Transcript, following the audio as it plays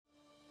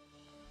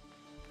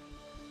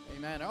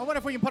Amen. I wonder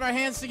if we can put our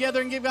hands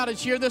together and give God a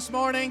cheer this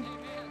morning.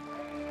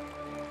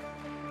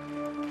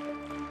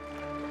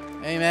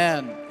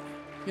 Amen.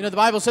 You know, the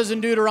Bible says in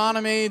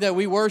Deuteronomy that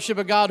we worship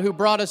a God who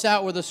brought us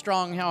out with a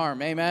strong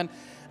arm. Amen.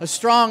 A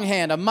strong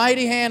hand, a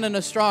mighty hand, and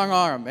a strong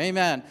arm.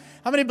 Amen.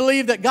 How many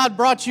believe that God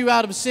brought you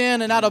out of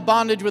sin and out of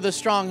bondage with a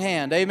strong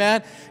hand?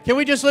 Amen. Can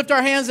we just lift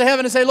our hands to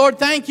heaven and say, Lord,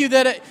 thank you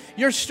that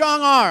your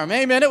strong arm,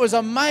 amen, it was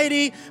a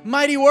mighty,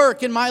 mighty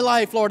work in my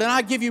life, Lord, and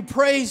I give you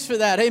praise for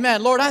that.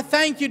 Amen. Lord, I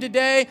thank you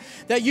today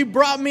that you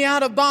brought me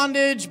out of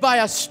bondage by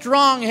a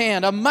strong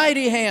hand, a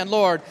mighty hand,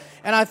 Lord,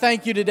 and I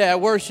thank you today. I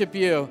worship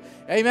you.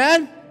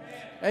 Amen.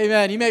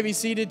 Amen. You may be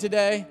seated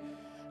today.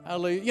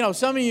 Hallelujah. You know,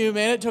 some of you,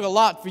 man, it took a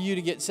lot for you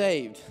to get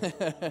saved.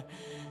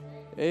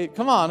 Hey,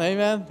 come on,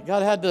 amen.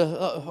 God had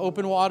to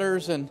open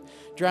waters and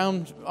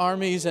drown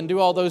armies and do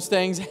all those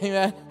things,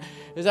 amen.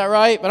 Is that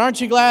right? But aren't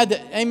you glad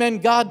that, amen,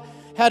 God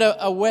had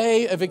a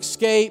way of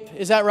escape?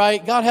 Is that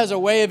right? God has a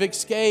way of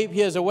escape. He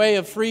has a way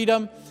of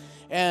freedom.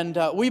 And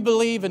we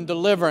believe in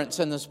deliverance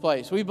in this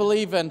place. We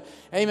believe in,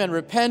 amen,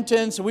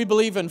 repentance. We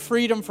believe in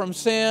freedom from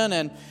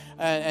sin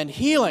and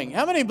healing.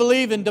 How many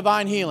believe in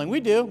divine healing?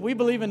 We do. We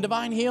believe in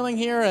divine healing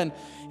here,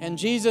 and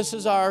Jesus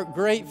is our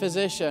great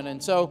physician.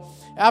 And so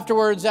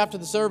afterwards, after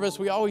the service,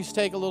 we always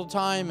take a little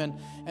time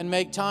and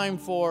make time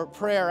for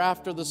prayer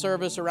after the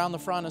service, around the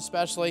front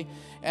especially.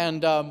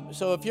 And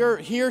so if you're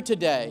here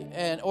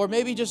today, or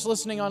maybe just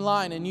listening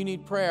online and you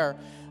need prayer,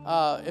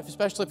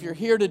 especially if you're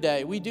here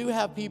today, we do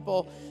have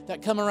people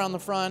that come around the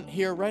front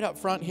here, right up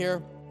front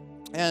here,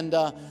 and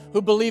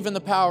who believe in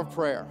the power of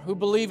prayer, who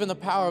believe in the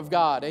power of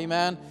God.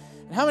 Amen.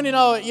 And how many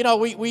know,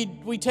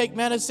 we take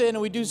medicine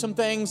and we do some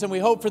things and we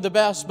hope for the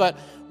best, but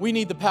we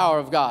need the power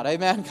of God.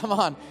 Amen. Come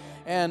on.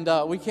 And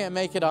we can't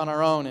make it on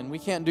our own, and we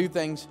can't do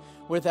things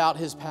without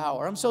His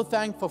power. I'm so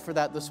thankful for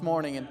that this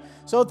morning, and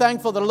so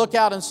thankful to look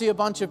out and see a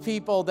bunch of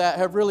people that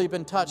have really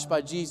been touched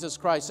by Jesus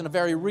Christ in a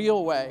very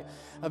real way,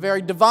 a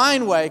very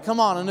divine way,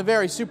 come on, in a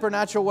very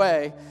supernatural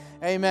way.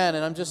 Amen.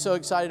 And I'm just so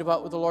excited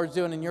about what the Lord's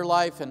doing in your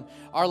life and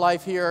our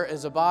life here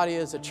as a body,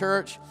 as a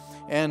church,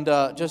 and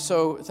just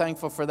so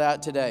thankful for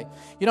that today.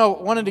 You know,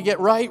 wanted to get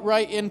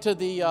right into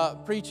the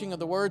preaching of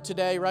the Word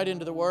today, right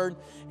into the Word,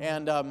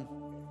 and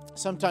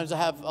sometimes I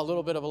have a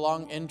little bit of a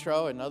long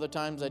intro, and other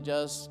times I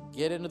just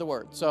get into the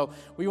Word. So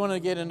we want to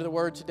get into the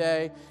Word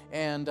today,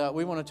 and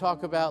we want to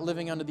talk about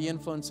living under the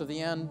influence of the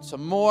end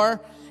some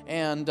more.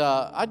 And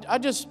I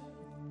just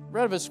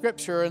read of a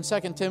scripture in 2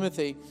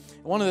 Timothy.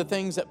 One of the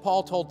things that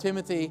Paul told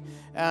Timothy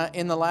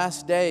in the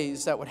last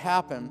days that would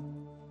happen,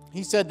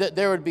 he said that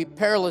there would be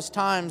perilous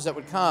times that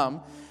would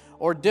come,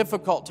 or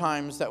difficult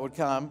times that would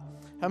come.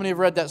 How many have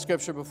read that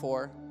scripture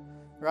before?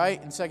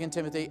 Right? In 2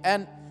 Timothy.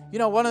 And you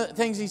know, one of the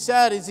things he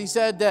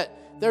said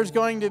that there's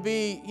going to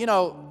be,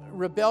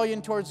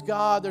 rebellion towards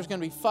God. There's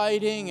going to be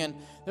fighting, and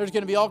there's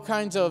going to be all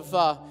kinds of,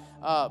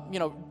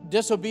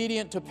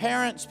 disobedient to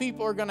parents.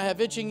 People are going to have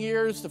itching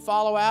ears to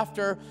follow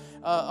after.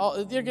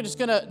 They're going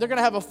to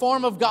have a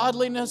form of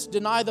godliness,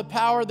 deny the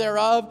power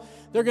thereof.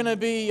 There's going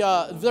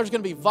to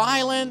be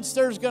violence.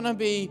 There's going to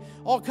be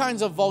all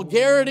kinds of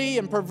vulgarity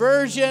and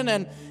perversion.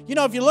 And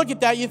if you look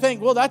at that, you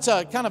think, well, that's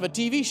a kind of a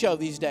TV show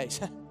these days.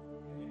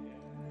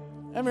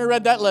 Have you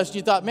read that list?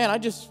 You thought, man,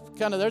 it's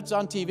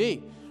on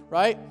TV,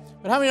 right?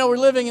 But how many know we're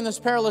living in this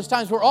perilous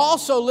times? We're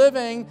also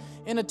living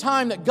in a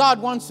time that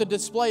God wants to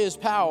display His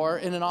power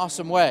in an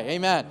awesome way.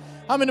 Amen.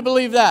 How many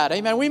believe that?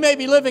 Amen. We may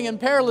be living in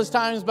perilous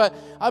times, but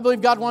I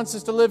believe God wants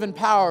us to live in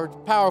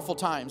powerful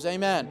times.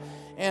 Amen.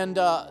 And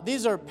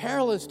these are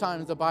perilous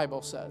times, the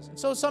Bible says. And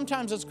so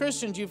sometimes as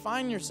Christians, you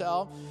find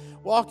yourself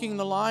walking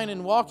the line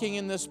and walking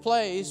in this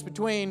place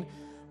between,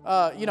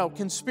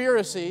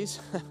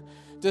 conspiracies,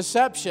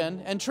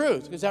 deception, and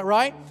truth. Is that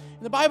right?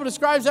 And the Bible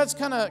describes that's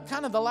kind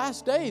of the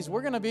last days.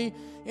 We're going to be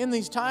in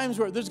these times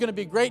where there's going to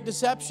be great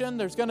deception.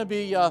 There's going to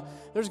be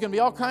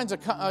all kinds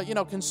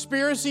of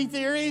conspiracy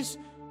theories.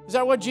 Is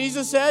that what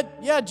Jesus said?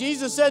 Yeah,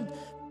 Jesus said,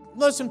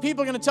 listen,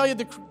 people are going to tell you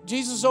that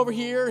Jesus is over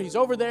here, He's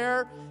over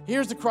there.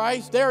 Here's the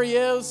Christ. There He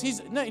is.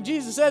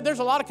 Jesus said there's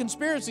a lot of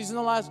conspiracies in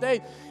the last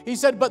days. He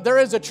said, but there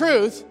is a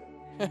truth.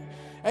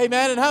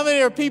 Amen. And how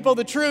many are people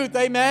the truth?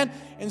 Amen.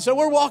 And so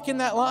we're walking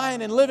that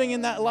line and living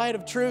in that light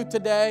of truth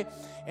today.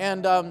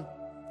 And,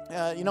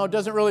 it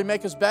doesn't really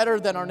make us better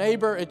than our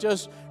neighbor. It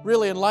just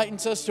really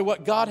enlightens us to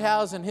what God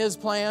has in His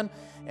plan.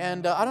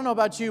 And I don't know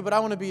about you, but I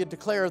want to be a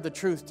declarer of the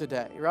truth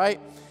today,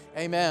 right?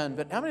 Amen.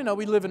 But how many know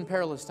we live in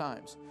perilous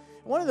times?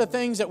 One of the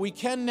things that we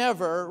can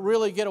never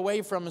really get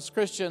away from as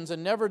Christians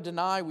and never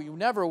deny, we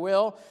never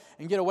will,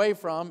 and get away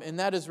from, and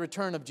that is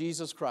return of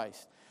Jesus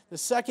Christ. The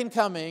second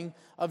coming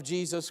of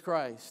Jesus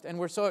Christ. And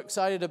we're so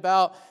excited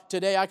about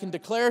today. I can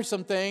declare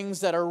some things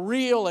that are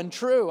real and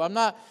true. I'm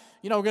not,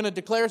 going to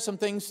declare some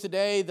things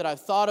today that I've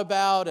thought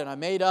about and I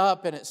made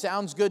up and it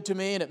sounds good to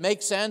me and it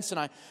makes sense and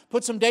I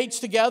put some dates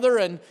together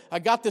and I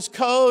got this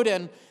code,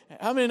 and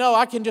how many know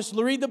I can just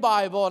read the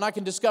Bible and I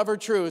can discover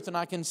truth and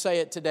I can say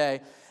it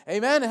today.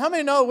 Amen. And how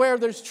many know where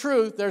there's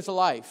truth, there's a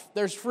life.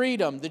 There's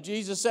freedom. That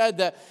Jesus said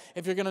that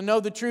if you're going to know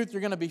the truth,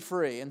 you're going to be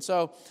free. And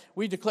so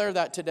we declare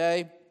that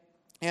today.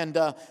 And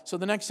so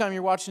the next time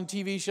you're watching a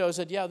TV show, I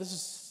said, yeah,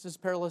 this is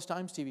Perilous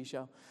Times TV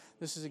show.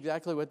 This is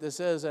exactly what this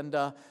is. And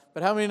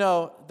but how many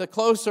know the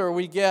closer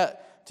we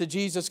get to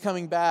Jesus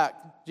coming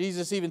back,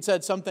 Jesus even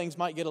said some things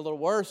might get a little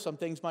worse, some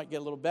things might get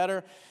a little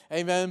better.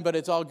 Amen, but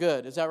it's all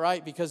good. Is that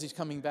right? Because he's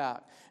coming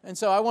back. And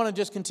so I want to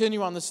just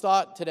continue on this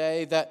thought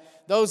today that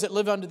those that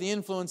live under the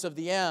influence of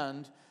the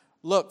end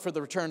look for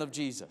the return of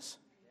Jesus.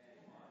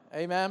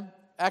 Amen.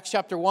 Acts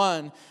chapter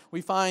 1, we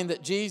find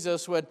that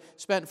Jesus would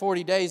spent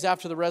 40 days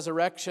after the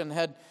resurrection,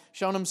 had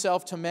shown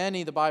himself to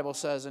many, the Bible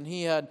says, and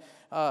he had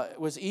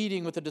was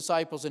eating with the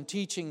disciples and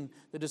teaching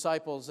the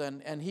disciples,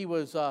 and he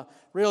was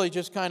really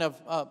just kind of,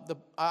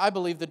 I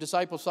believe the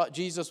disciples thought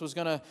Jesus was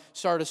going to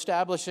start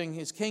establishing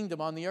his kingdom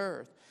on the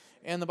earth.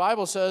 And the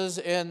Bible says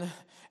in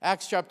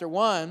Acts chapter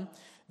 1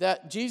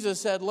 that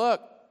Jesus said,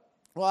 look,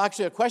 well,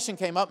 actually, a question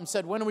came up and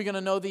said, when are we going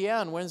to know the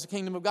end? When is the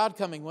kingdom of God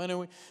coming? When are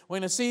we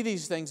going to see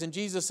these things? And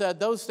Jesus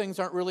said, those things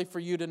aren't really for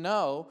you to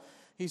know.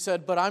 He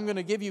said, but I'm going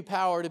to give you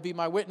power to be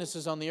my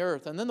witnesses on the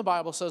earth. And then the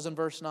Bible says in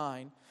verse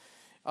 9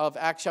 of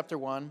Acts chapter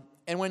 1,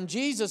 and when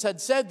Jesus had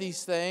said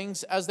these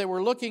things, as they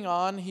were looking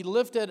on, he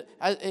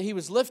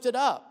was lifted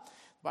up.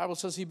 The Bible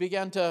says he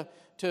began to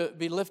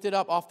be lifted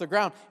up off the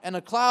ground. And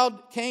a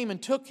cloud came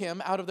and took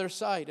him out of their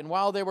sight. And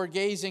while they were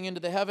gazing into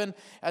the heaven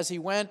as he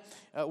went,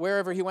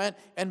 wherever he went,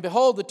 and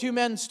behold, the two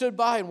men stood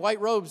by in white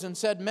robes and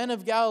said, Men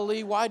of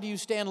Galilee, why do you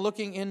stand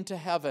looking into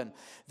heaven?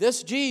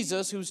 This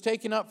Jesus who's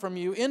taken up from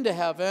you into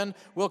heaven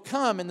will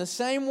come in the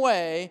same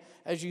way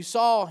as you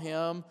saw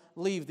him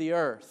leave the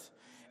earth.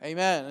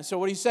 Amen. And so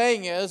what he's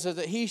saying is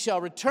that he shall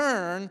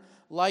return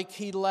like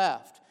he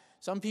left.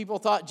 Some people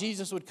thought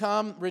Jesus would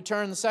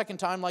return the second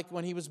time like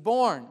when he was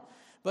born.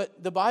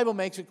 But the Bible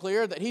makes it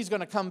clear that he's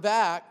going to come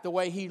back the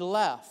way he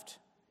left.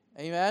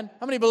 Amen?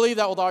 How many believe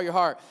that with all your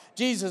heart?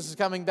 Jesus is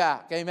coming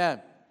back.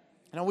 Amen.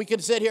 We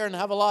could sit here and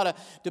have a lot of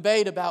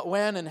debate about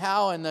when and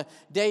how and the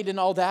date and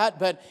all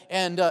that,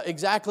 and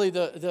exactly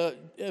the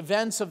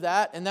events of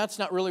that, and that's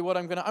not really what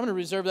I'm going to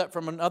reserve that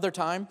from another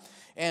time,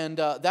 and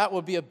that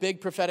will be a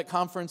big prophetic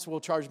conference. We'll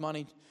charge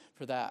money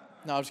for that.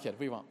 No, I'm just kidding.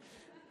 We won't.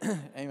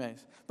 Amen.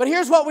 But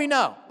here's what we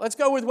know. Let's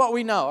go with what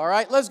we know, all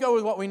right? Let's go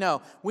with what we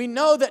know. We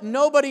know that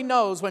nobody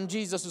knows when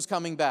Jesus is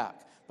coming back.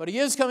 But he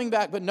is coming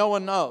back, but no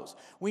one knows.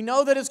 We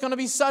know that it's going to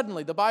be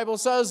suddenly. The Bible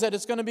says that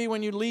it's going to be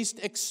when you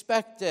least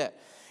expect it.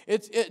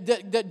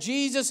 That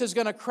Jesus is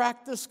going to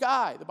crack the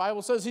sky. The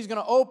Bible says he's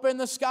going to open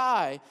the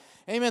sky.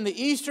 Amen.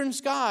 The eastern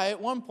sky at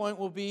one point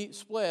will be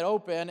split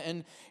open,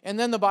 and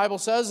then the Bible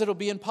says it'll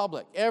be in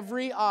public.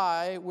 Every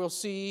eye will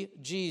see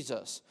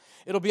Jesus.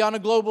 It'll be on a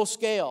global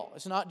scale.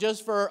 It's not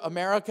just for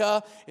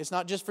America. It's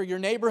not just for your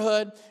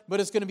neighborhood, but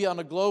it's going to be on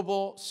a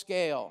global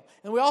scale.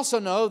 And we also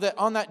know that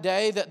on that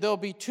day that there'll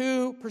be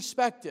two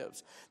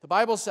perspectives. The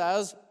Bible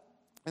says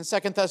in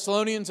 2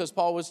 Thessalonians, as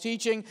Paul was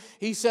teaching,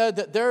 he said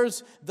that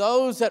there's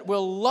those that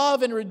will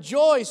love and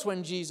rejoice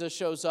when Jesus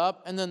shows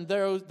up, and then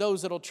there's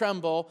those that will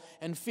tremble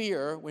and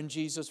fear when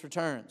Jesus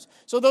returns.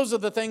 So those are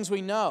the things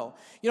we know.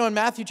 In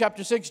Matthew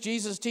chapter 6,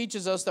 Jesus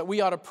teaches us that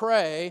we ought to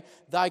pray,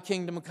 thy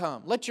kingdom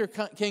come. Let your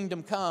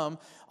kingdom come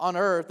on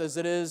earth as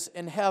it is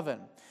in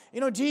heaven.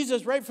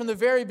 Jesus, right from the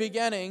very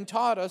beginning,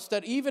 taught us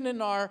that even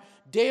in our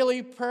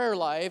daily prayer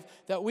life,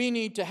 that we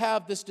need to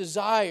have this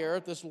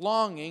desire, this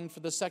longing for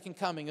the second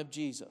coming of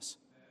Jesus.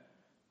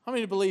 How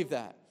many believe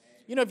that?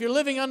 If you're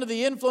living under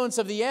the influence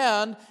of the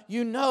end,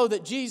 you know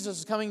that Jesus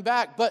is coming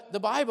back. But the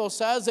Bible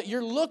says that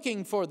you're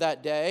looking for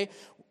that day.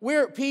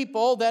 We're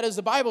people that, as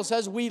the Bible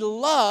says, we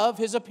love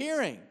his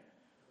appearing.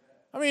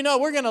 We're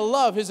going to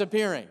love his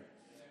appearing.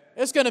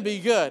 It's going to be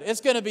good.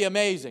 It's going to be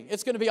amazing.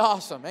 It's going to be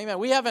awesome.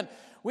 Amen.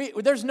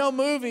 There's no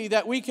movie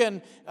that we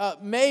can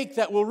make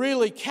that will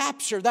really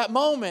capture that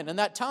moment and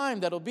that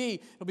time it'll be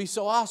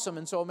so awesome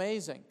and so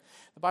amazing.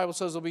 The Bible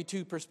says there'll be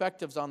two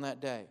perspectives on that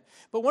day.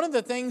 But one of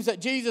the things that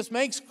Jesus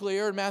makes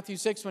clear in Matthew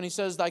 6 when he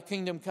says, thy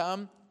kingdom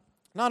come,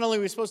 not only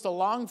are we supposed to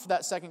long for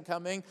that second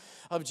coming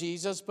of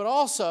Jesus, but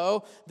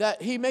also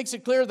that he makes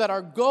it clear that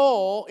our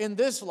goal in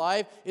this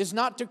life is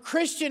not to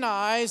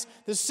Christianize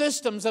the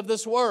systems of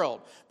this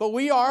world, but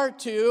we are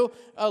to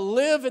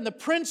live in the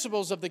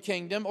principles of the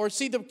kingdom, or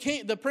see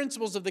the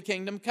principles of the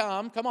kingdom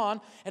come on,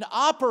 and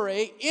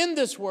operate in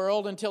this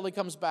world until he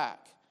comes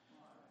back.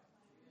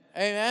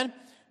 Amen?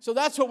 So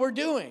that's what we're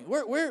doing.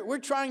 We're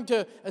trying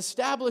to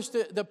establish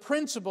the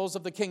principles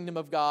of the kingdom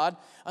of God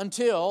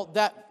until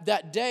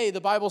that day.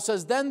 The Bible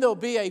says then there'll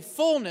be a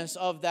fullness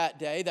of that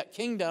day. That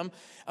kingdom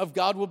of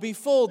God will be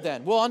full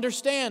then. We'll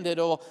understand it.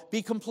 It'll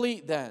be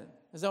complete then.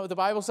 Is that what the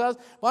Bible says?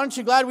 Well, aren't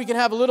you glad we can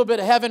have a little bit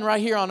of heaven right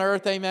here on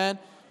earth? Amen?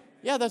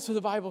 Yeah, that's what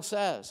the Bible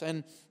says.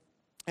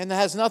 And that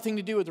has nothing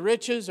to do with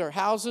riches or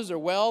houses or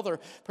wealth or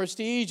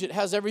prestige. It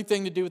has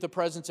everything to do with the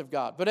presence of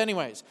God. But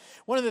anyways,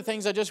 one of the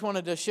things I just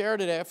wanted to share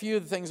today, a few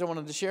of the things I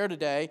wanted to share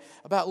today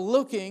about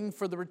looking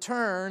for the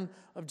return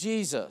of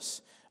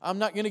Jesus. I'm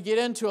not going to get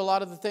into a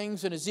lot of the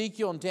things in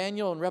Ezekiel and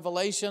Daniel and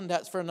Revelation.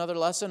 That's for another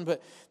lesson.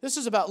 But this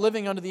is about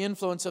living under the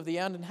influence of the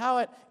end and how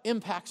it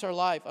impacts our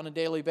life on a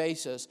daily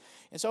basis.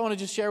 And so I want to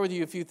just share with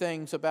you a few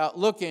things about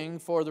looking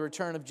for the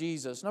return of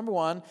Jesus. Number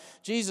one,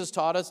 Jesus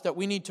taught us that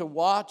we need to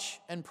watch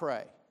and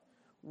pray.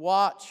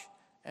 Watch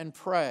and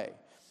pray.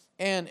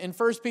 And in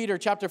 1 Peter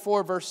chapter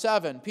 4, verse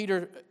 7,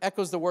 Peter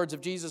echoes the words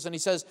of Jesus and he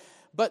says,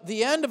 "But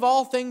the end of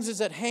all things is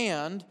at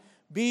hand.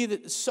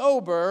 Be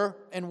sober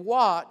and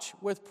watch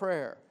with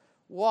prayer."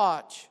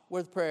 Watch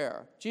with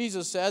prayer.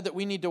 Jesus said that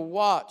we need to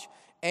watch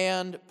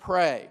and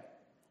pray.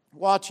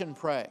 Watch and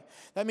pray.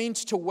 That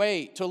means to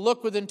wait, to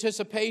look with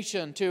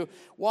anticipation, to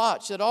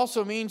watch. That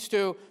also means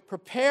to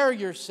prepare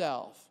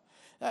yourself.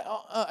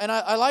 And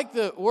I like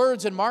the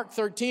words in Mark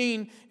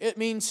 13. It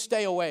means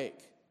stay awake,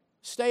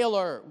 stay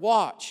alert,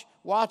 watch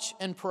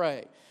and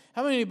pray.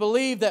 How many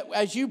believe that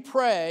as you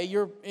pray,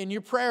 your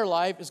prayer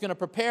life is going to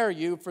prepare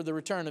you for the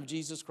return of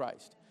Jesus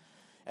Christ?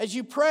 As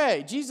you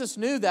pray, Jesus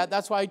knew that.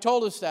 That's why he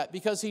told us that,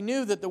 because he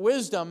knew that the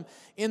wisdom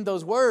in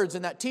those words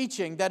and that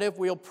teaching, that if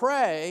we'll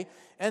pray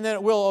and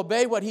then we'll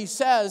obey what he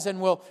says and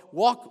we'll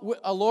walk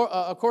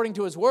according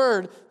to his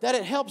word, that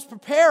it helps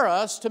prepare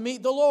us to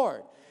meet the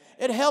Lord.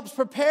 It helps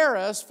prepare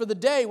us for the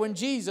day when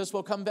Jesus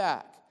will come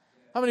back.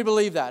 How many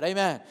believe that?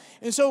 Amen.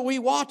 And so we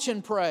watch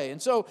and pray.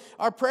 And so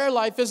our prayer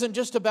life isn't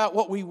just about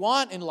what we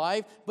want in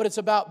life, but it's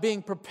about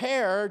being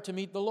prepared to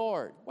meet the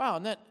Lord. Wow,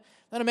 isn't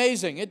that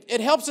amazing?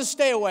 It helps us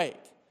stay awake.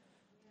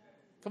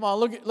 Come on,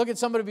 look at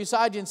somebody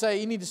beside you and say,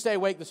 you need to stay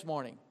awake this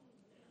morning.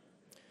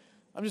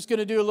 I'm just going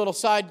to do a little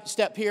side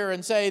step here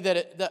and say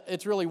that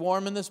it's really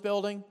warm in this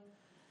building.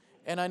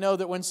 And I know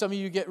that when some of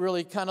you get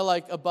really kind of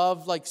like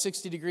above like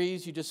 60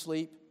 degrees, you just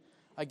sleep.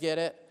 I get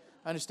it.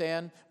 I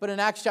understand. But in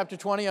Acts chapter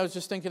 20, I was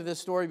just thinking of this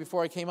story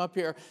before I came up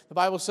here. The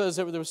Bible says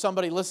that there was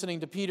somebody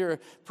listening to Peter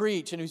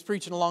preach, and he was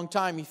preaching a long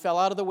time. He fell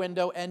out of the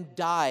window and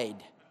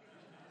died.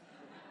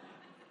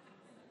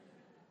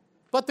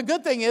 But the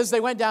good thing is they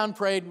went down,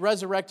 prayed,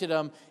 resurrected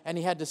him, and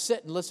he had to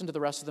sit and listen to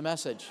the rest of the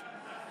message.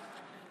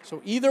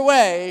 So either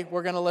way,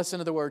 we're going to listen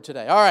to the word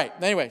today. All right.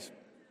 Anyways,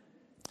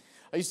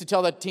 I used to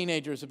tell that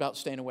teenagers about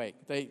staying awake.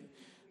 They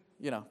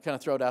kind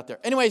of throw it out there.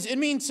 Anyways, it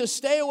means to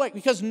stay awake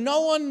because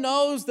no one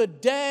knows the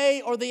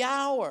day or the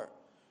hour.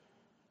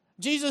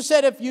 Jesus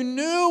said if you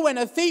knew when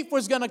a thief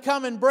was going to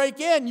come and break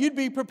in, you'd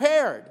be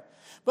prepared.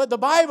 But the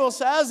Bible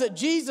says that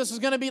Jesus is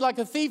going to be like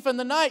a thief in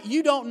the night.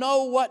 You don't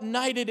know what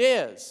night it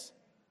is.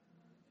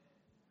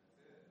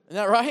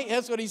 Isn't that right?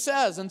 That's what he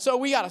says. And so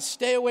we got to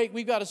stay awake.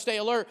 We've got to stay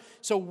alert.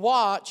 So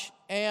watch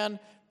and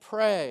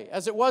pray.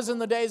 As it was in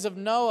the days of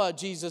Noah,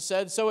 Jesus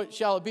said, so it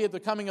shall be at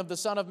the coming of the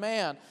Son of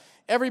Man.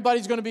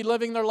 Everybody's going to be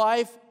living their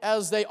life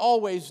as they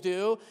always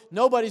do.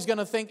 Nobody's going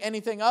to think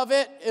anything of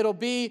it. It'll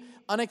be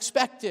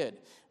unexpected.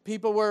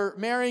 People were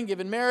marrying,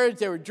 giving marriage.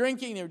 They were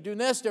drinking. They were doing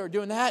this. They were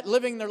doing that,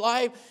 living their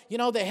life.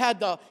 They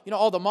had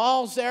all the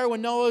malls there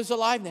when Noah was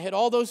alive. And they had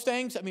all those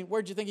things. I mean,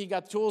 where'd you think he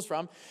got the tools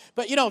from?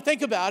 But,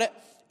 think about it.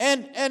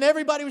 And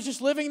everybody was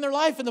just living their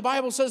life. And the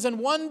Bible says, and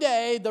one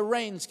day the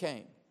rains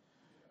came.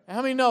 And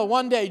how many know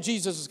one day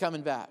Jesus is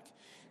coming back?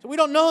 So we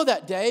don't know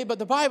that day, but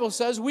the Bible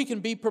says we can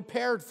be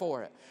prepared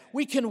for it.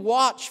 We can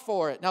watch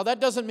for it. Now,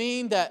 that doesn't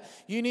mean that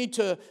you need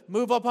to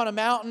move up on a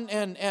mountain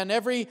and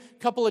every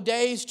couple of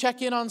days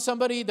check in on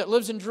somebody that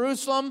lives in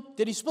Jerusalem.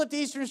 Did he split the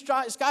eastern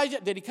skies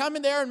yet? Did he come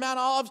in there in Mount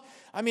Olives?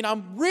 I mean,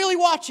 I'm really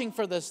watching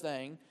for this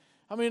thing.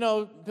 I mean,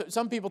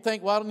 some people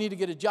think, well, I don't need to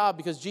get a job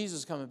because Jesus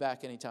is coming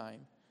back anytime.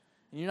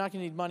 And you're not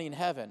going to need money in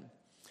heaven.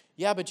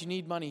 Yeah, but you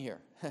need money here.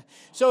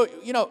 So,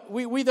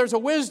 there's a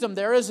wisdom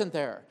there, isn't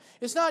there?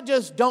 It's not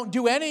just don't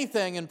do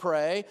anything and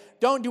pray.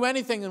 Don't do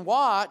anything and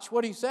watch.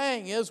 What he's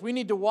saying is we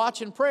need to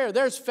watch and pray.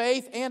 There's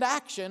faith and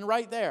action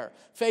right there.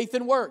 Faith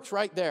and works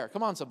right there.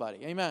 Come on, somebody.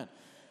 Amen.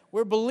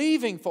 We're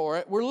believing for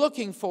it. We're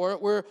looking for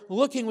it. We're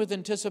looking with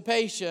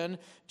anticipation.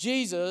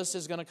 Jesus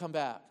is going to come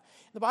back.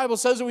 The Bible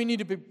says that we need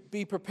to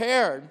be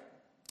prepared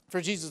for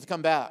Jesus to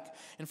come back.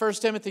 In 1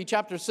 Timothy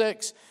chapter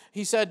 6,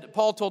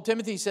 Paul told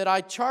Timothy, he said,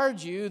 I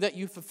charge you that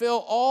you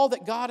fulfill all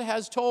that God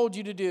has told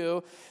you to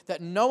do,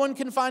 that no one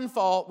can find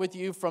fault with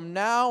you from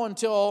now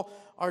until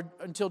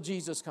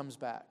Jesus comes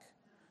back.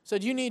 So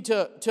you need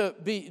to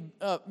be,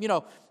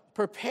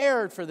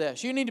 prepared for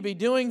this. You need to be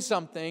doing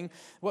something,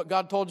 what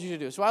God told you to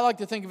do. So I like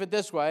to think of it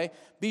this way.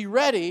 Be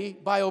ready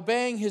by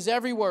obeying his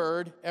every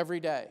word every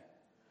day.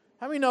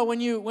 How many know when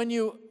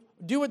you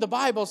do what the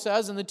Bible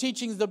says and the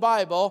teachings of the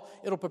Bible,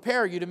 it'll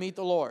prepare you to meet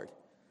the Lord.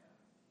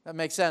 That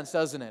makes sense,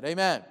 doesn't it?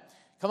 Amen.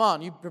 Come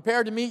on, you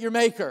prepared to meet your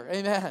Maker.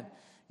 Amen.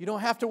 You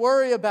don't have to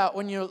worry about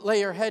when you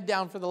lay your head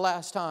down for the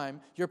last time.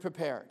 You're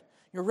prepared.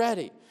 You're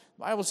ready.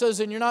 The Bible says,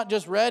 and you're not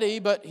just ready,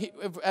 but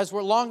as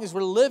long as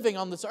we're living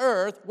on this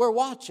earth, we're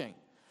watching.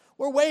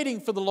 We're waiting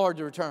for the Lord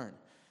to return.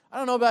 I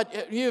don't know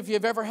about you if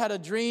you've ever had a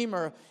dream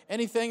or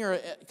anything or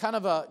kind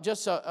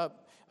of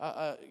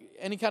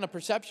any kind of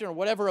perception or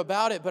whatever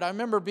about it, but I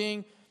remember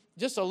being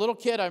just a little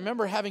kid. I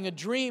remember having a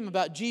dream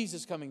about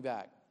Jesus coming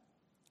back.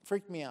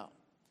 Freaked me out.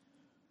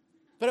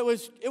 But it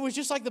was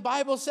just like the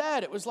Bible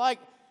said. It was like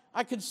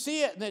I could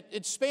see it, and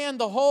it spanned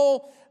the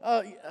whole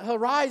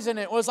horizon.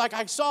 It was like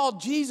I saw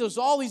Jesus,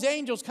 all these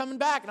angels coming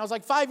back, and I was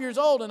like 5 years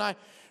old, and I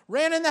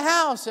ran in the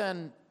house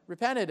and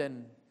repented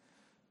and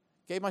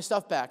gave my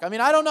stuff back. I mean,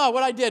 I don't know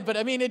what I did, but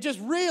I mean, it just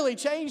really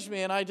changed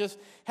me, and I just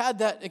had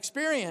that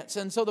experience.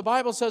 And so the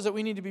Bible says that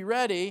we need to be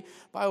ready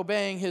by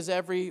obeying His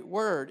every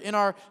word. In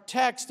our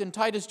text in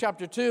Titus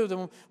chapter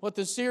 2, what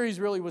this series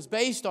really was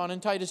based on in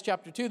Titus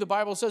chapter 2, the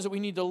Bible says that we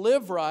need to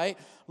live right,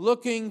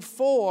 looking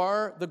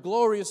for the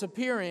glorious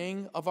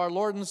appearing of our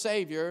Lord and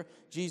Savior,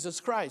 Jesus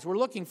Christ. We're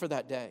looking for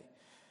that day.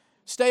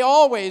 Stay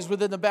always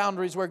within the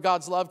boundaries where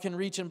God's love can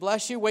reach and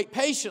bless you. Wait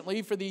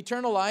patiently for the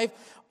eternal life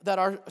that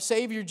our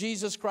Savior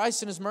Jesus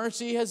Christ in His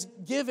mercy is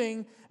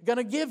going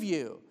to give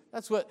you.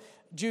 That's what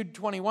Jude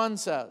 21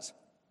 says.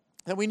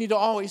 That we need to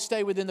always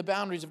stay within the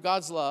boundaries of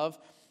God's love,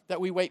 that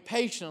we wait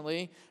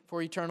patiently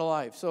for eternal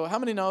life. So how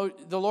many know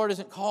the Lord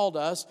hasn't called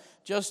us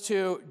just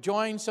to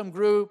join some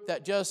group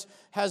that just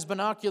has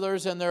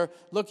binoculars and they're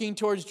looking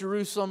towards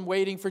Jerusalem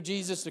waiting for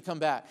Jesus to come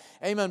back?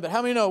 Amen. But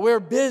how many know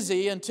we're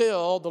busy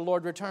until the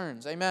Lord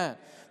returns? Amen.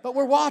 But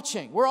we're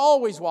watching. We're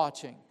always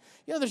watching.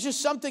 You know, there's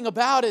just something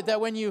about it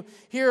that when you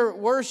hear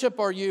worship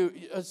or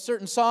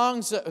certain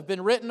songs that have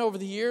been written over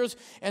the years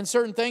and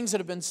certain things that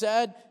have been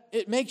said,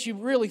 it makes you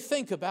really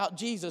think about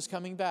Jesus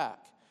coming back.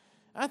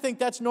 I think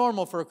that's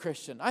normal for a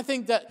Christian. I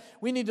think that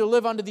we need to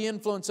live under the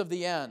influence of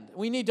the end.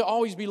 We need to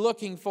always be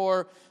looking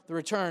for the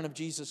return of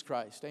Jesus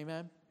Christ.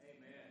 Amen?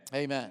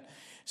 Amen. Amen.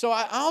 So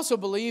I also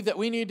believe that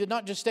we need to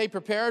not just stay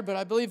prepared, but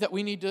I believe that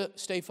we need to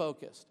stay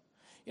focused.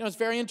 You know, it's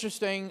very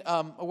interesting,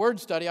 a word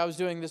study I was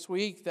doing this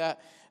week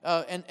that,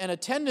 and a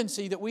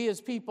tendency that we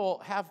as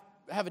people have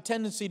a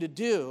tendency to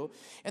do,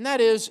 and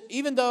that is,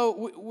 even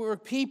though we're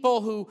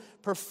people who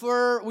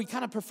we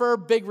kind of prefer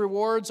big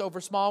rewards over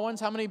small ones.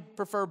 How many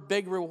prefer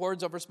big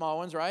rewards over small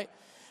ones, right?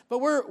 But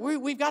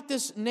we've got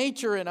this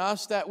nature in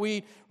us that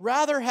we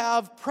rather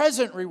have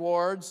present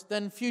rewards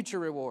than future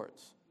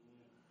rewards.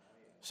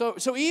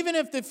 So even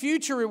if the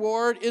future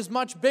reward is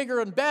much bigger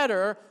and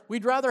better,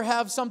 we'd rather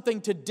have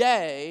something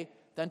today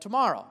than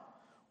tomorrow.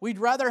 We'd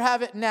rather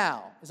have it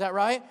now. Is that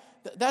right?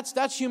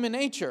 That's human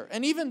nature.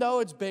 And even though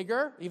it's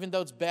bigger, even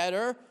though it's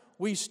better,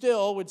 we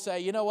still would say,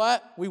 you know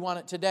what? We want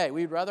it today.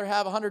 We'd rather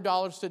have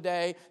 $100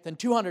 today than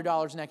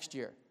 $200 next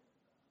year.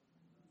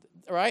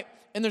 All right?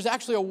 And there's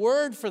actually a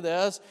word for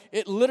this.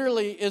 It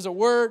literally is a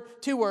word,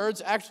 two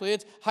words. Actually,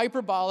 it's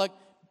hyperbolic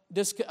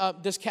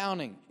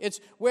discounting.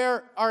 It's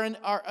where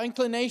our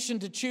inclination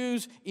to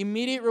choose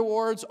immediate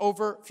rewards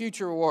over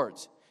future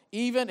rewards,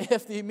 even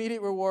if the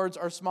immediate rewards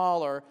are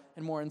smaller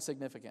and more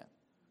insignificant.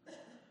 Isn't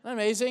that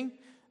amazing?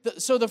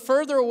 So the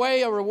further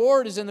away a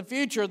reward is in the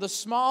future, the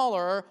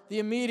smaller the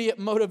immediate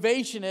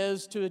motivation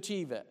is to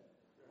achieve it.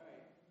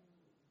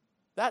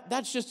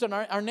 That's just in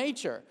our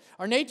nature.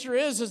 Our nature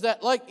is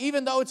that, like,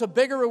 even though it's a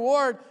bigger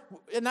reward,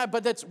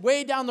 but that's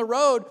way down the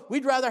road,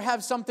 we'd rather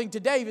have something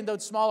today, even though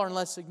it's smaller and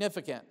less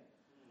significant.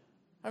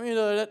 I mean,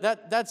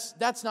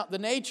 that's not the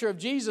nature of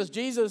Jesus.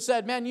 Jesus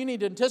said, man, you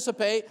need to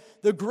anticipate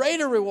the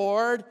greater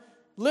reward,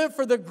 live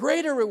for the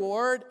greater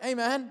reward,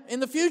 amen, in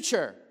the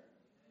future.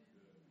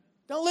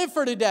 Don't live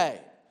for today.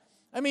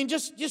 I mean,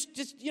 just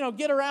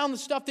get around the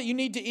stuff that you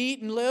need to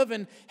eat and live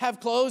and have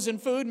clothes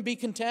and food and be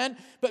content.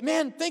 But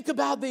man, think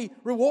about the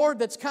reward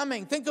that's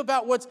coming. Think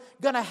about what's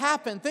going to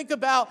happen. Think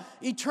about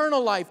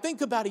eternal life. Think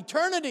about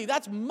eternity.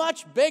 That's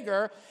much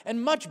bigger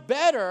and much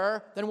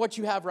better than what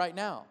you have right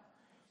now.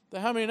 But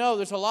how many know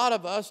there's a lot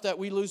of us that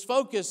we lose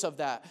focus of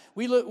that?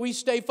 We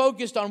stay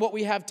focused on what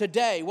we have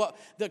today, what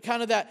the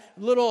kind of that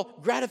little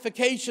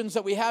gratifications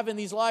that we have in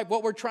these life,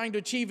 what we're trying to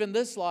achieve in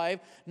this life,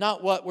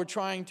 not what we're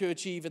trying to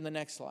achieve in the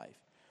next life.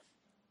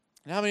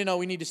 And how many know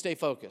we need to stay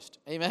focused?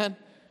 Amen?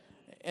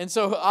 And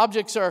so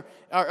objects or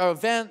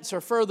events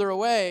are further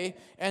away,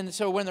 and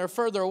so when they're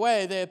further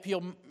away, they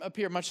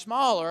appear much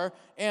smaller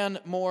and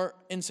more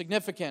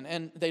insignificant,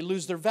 and they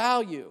lose their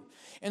value.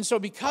 And so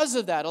because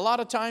of that, a lot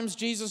of times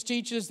Jesus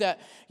teaches that,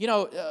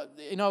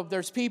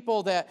 there's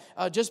people that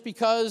just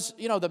because,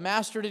 the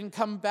master didn't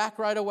come back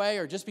right away,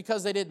 or just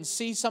because they didn't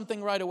see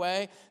something right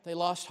away, they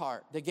lost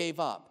heart, they gave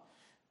up.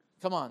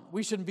 Come on,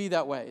 we shouldn't be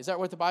that way. Is that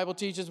what the Bible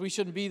teaches? We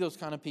shouldn't be those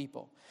kind of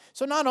people.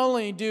 So not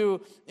only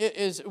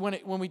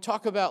when we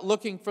talk about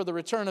looking for the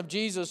return of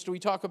Jesus, do we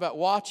talk about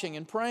watching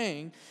and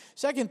praying.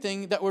 Second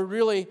thing that would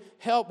really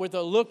help with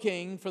the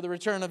looking for the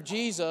return of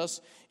Jesus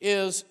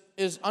is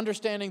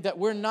understanding that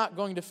we're not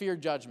going to fear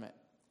judgment.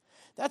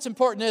 That's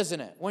important,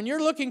 isn't it? When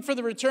you're looking for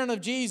the return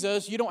of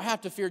Jesus, you don't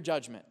have to fear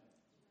judgment.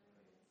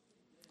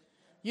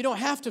 You don't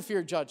have to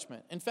fear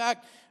judgment. In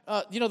fact,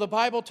 the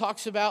Bible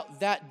talks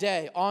about that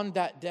day, on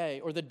that day,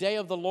 or the day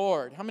of the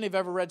Lord. How many have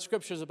ever read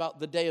scriptures about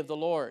the day of the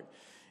Lord?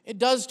 It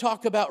does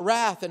talk about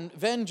wrath and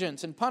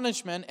vengeance and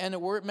punishment, and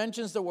it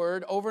mentions the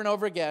word over and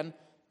over again,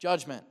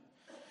 judgment.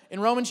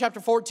 In Romans chapter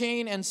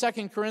 14 and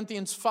 2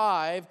 Corinthians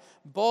 5,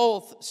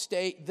 both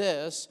state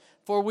this,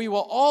 for we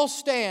will all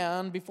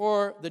stand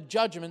before the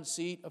judgment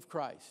seat of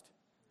Christ.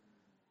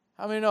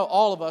 How many know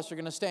all of us are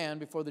going to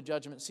stand before the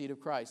judgment seat of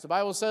Christ? The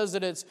Bible says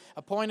that it's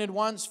appointed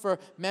once for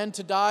men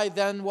to die,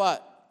 then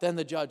what? Then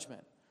the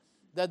judgment.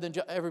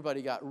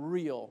 Everybody got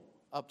real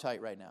uptight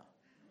right now.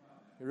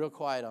 You're real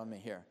quiet on me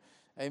here.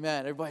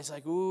 Amen. Everybody's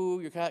like, ooh,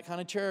 you're that kind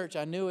of church.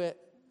 I knew it.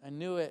 I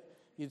knew it.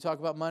 You talk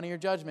about money or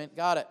judgment.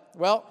 Got it.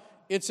 Well,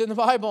 it's in the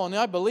Bible, and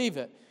I believe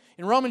it.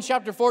 In Romans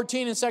chapter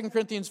 14 and 2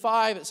 Corinthians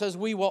 5, it says,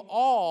 we will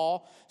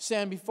all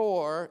stand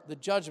before the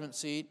judgment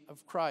seat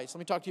of Christ. Let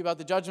me talk to you about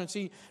the judgment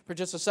seat for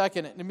just a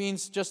second. It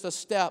means just a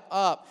step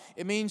up.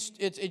 It means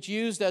it's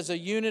used as a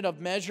unit of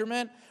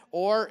measurement,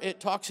 or it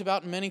talks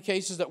about in many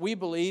cases that we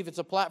believe it's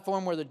a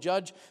platform where the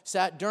judge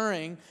sat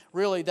during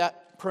really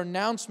that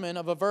pronouncement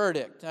of a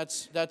verdict.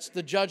 That's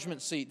the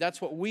judgment seat. That's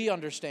what we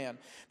understand.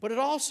 But it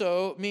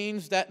also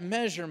means that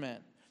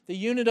measurement. The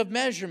unit of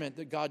measurement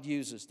that God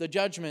uses, the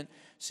judgment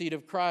seat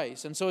of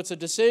Christ. And so it's a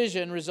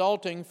decision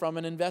resulting from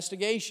an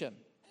investigation.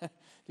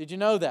 Did you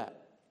know that?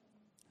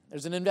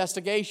 There's an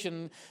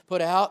investigation put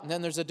out, and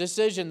then there's a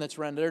decision that's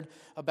rendered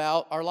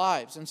about our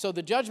lives. And so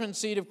the judgment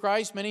seat of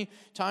Christ, many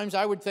times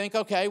I would think,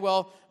 okay,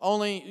 well,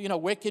 only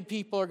wicked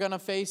people are going to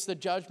face the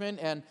judgment.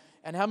 And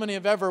how many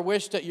have ever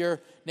wished that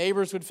your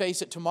neighbors would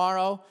face it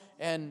tomorrow?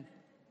 And,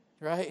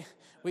 right?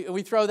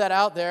 We throw that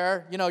out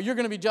there. You're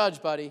going to be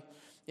judged, buddy.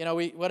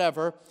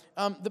 Whatever.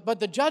 But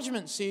the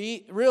judgment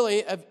seat,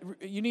 really,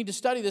 you need to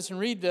study this and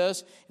read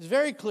this. It's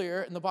very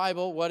clear in the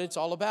Bible what it's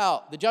all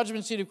about. The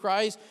judgment seat of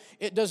Christ,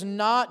 it does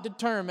not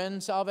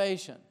determine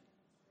salvation.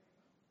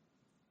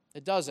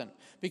 It doesn't.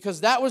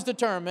 Because that was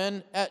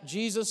determined at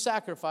Jesus'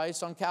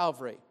 sacrifice on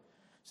Calvary.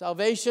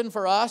 Salvation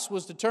for us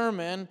was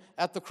determined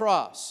at the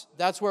cross.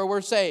 That's where we're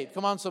saved.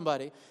 Come on,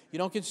 somebody. You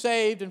don't get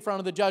saved in front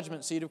of the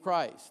judgment seat of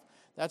Christ.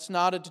 That's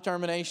not a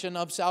determination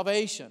of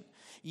salvation.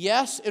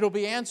 Yes, it'll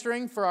be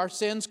answering for our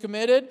sins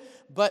committed,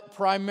 but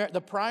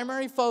the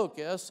primary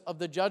focus of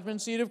the judgment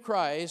seat of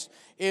Christ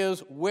is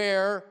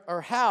where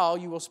or how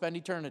you will spend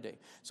eternity.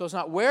 So it's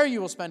not where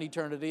you will spend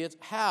eternity, it's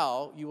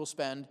how you will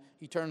spend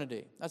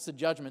eternity. That's the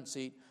judgment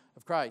seat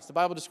of Christ. The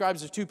Bible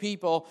describes there's two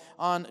people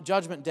on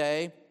Judgment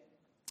Day,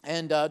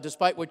 and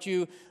despite what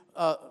you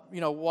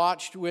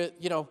watched with,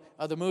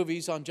 the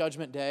movies on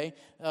Judgment Day.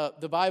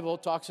 The Bible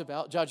talks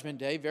about Judgment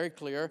Day, very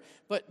clear.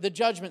 But the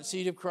judgment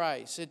seat of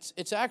Christ,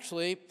 it's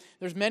actually,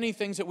 there's many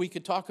things that we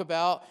could talk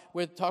about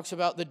with talks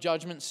about the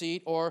judgment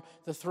seat or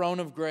the throne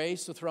of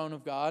grace, the throne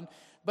of God.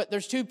 But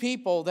there's two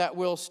people that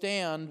will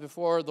stand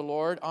before the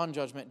Lord on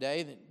Judgment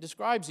Day that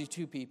describes these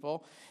two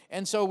people.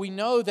 And so we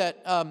know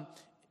that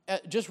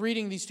just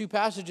reading these two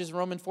passages in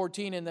Romans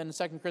 14 and then in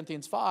 2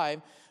 Corinthians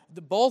 5,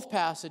 both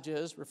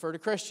passages refer to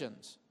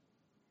Christians.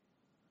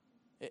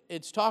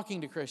 It's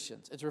talking to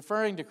Christians. It's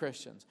referring to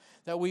Christians.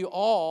 That we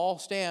all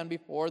stand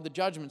before the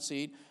judgment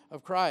seat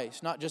of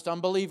Christ, not just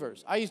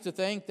unbelievers. I used to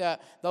think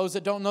that those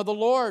that don't know the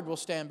Lord will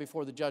stand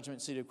before the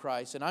judgment seat of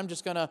Christ, and I'm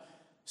just going to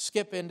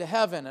skip into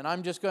heaven, and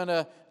I'm just going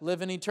to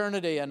live in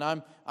eternity, and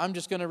I'm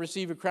just going to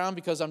receive a crown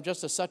because I'm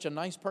just such a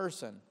nice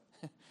person.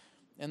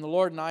 And the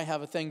Lord and I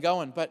have a thing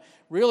going. But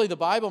really, the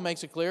Bible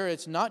makes it clear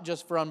it's not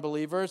just for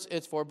unbelievers,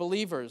 it's for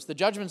believers. The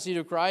judgment seat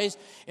of Christ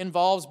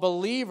involves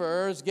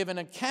believers giving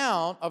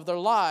account of their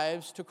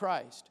lives to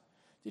Christ.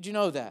 Did you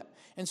know that?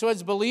 And so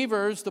as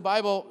believers, the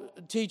Bible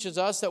teaches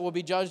us that we'll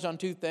be judged on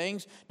two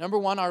things. Number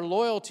one, our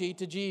loyalty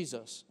to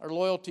Jesus. Our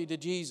loyalty to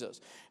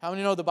Jesus. How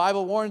many know the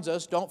Bible warns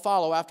us, don't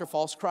follow after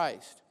false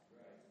Christ?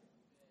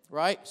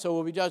 Right? So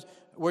we'll be judged.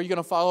 Where are you going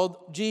to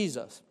follow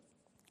Jesus?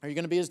 Are you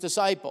going to be his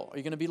disciple? Are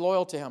you going to be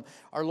loyal to him?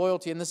 Our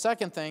loyalty. And the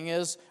second thing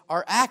is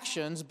our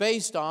actions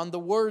based on the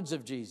words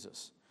of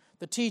Jesus,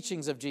 the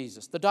teachings of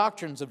Jesus, the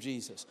doctrines of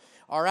Jesus.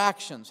 Our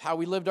actions, how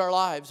we lived our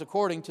lives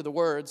according to the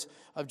words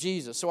of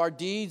Jesus. So our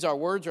deeds, our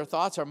words, our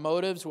thoughts, our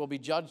motives will be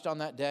judged on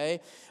that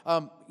day.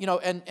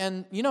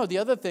 The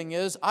other thing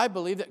is, I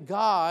believe that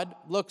God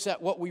looks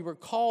at what we were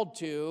called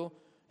to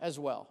as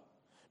well.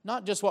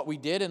 Not just what we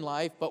did in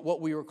life, but what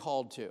we were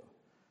called to.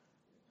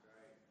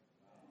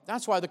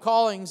 That's why the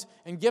callings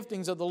and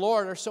giftings of the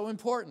Lord are so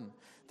important.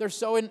 They're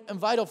so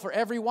vital for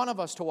every one of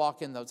us to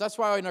walk in those. That's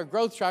why in our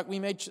growth track we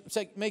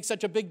make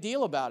such a big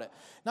deal about it.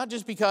 Not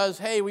just because,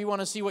 hey, we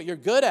want to see what you're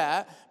good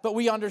at, but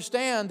we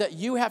understand that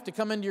you have to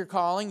come into your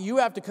calling, you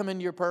have to come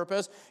into your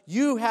purpose,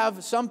 you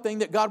have something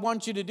that God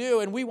wants you to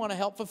do, and we want to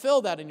help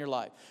fulfill that in your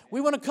life. We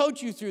want to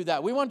coach you through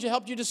that. We want to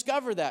help you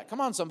discover that.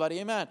 Come on, somebody,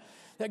 amen.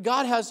 That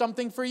God has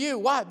something for you.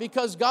 Why?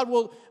 Because God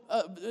will,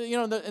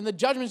 in the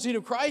judgment seat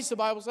of Christ, the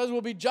Bible says, we'll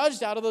be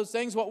judged out of those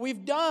things, what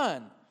we've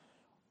done.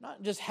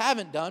 Not just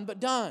haven't done, but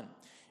done.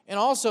 And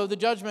also the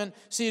judgment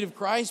seat of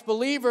Christ,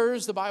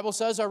 believers, the Bible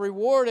says, are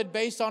rewarded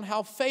based on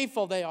how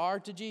faithful they are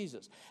to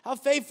Jesus. How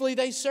faithfully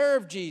they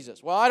serve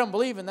Jesus. Well, I don't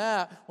believe in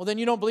that. Well, then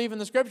you don't believe in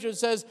the Scripture. It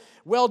says,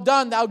 well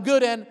done, thou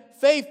good and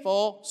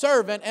faithful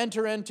servant,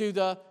 enter into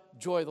the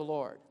joy of the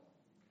Lord.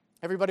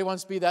 Everybody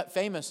wants to be that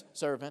famous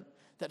servant,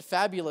 that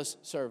fabulous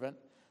servant,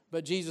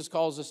 but Jesus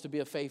calls us to be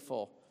a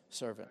faithful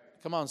servant.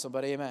 Come on,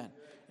 somebody, amen.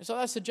 And so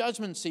that's the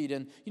judgment seat.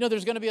 And,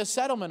 there's going to be a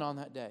settlement on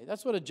that day.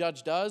 That's what a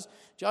judge does.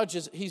 Judge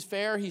he's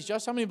fair, he's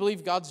just. How many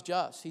believe God's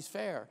just? He's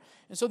fair.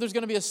 And so there's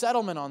going to be a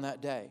settlement on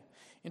that day.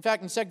 In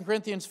fact, in 2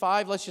 Corinthians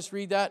 5, let's just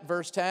read that,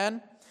 verse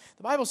 10.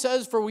 The Bible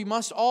says, "For we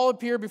must all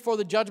appear before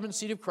the judgment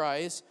seat of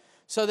Christ,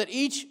 so that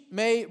each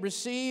may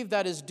receive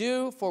that is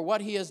due for what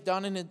he has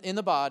done in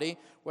the body,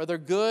 whether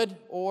good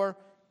or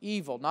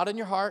evil." Not in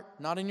your heart,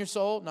 not in your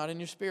soul, not in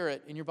your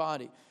spirit, in your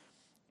body.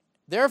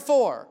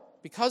 "Therefore,"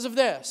 because of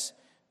this,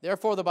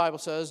 "therefore," the Bible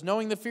says,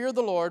 "knowing the fear of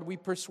the Lord, we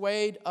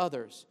persuade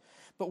others.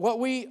 But what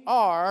we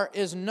are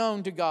is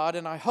known to God,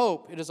 and I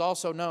hope it is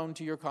also known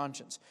to your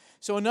conscience."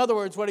 So in other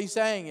words, what he's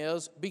saying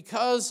is,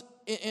 because,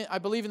 I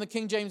believe in the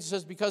King James it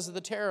says, because of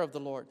the terror of the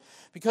Lord,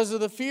 because of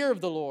the fear of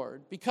the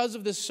Lord, because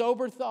of this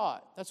sober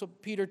thought. That's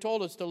what Peter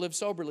told us, to live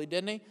soberly,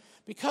 didn't he?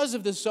 Because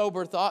of this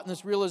sober thought and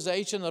this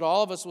realization that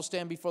all of us will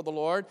stand before the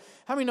Lord,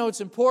 how many know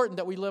it's important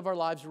that we live our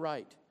lives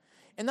right?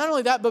 And not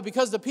only that, but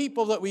because the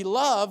people that we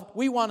love,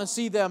 we want to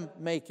see them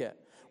make it.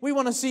 We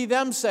want to see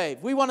them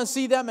saved. We want to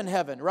see them in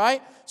heaven,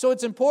 right? So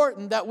it's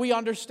important that we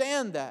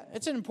understand that.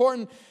 It's an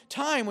important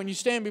time when you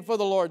stand before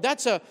the Lord.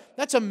 That's a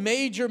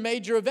major,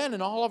 major event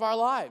in all of our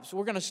lives.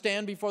 We're going to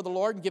stand before the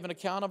Lord and give an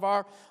account of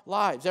our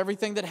lives,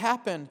 everything that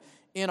happened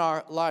in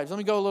our lives. Let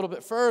me go a little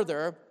bit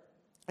further.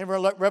 In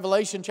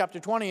Revelation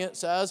chapter 20, it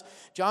says,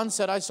 John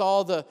said, "I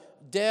saw the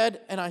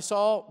dead, and I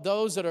saw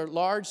those that are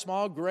large,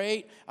 small,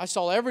 great. I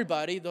saw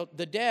everybody,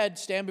 the dead,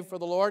 stand before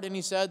the Lord." And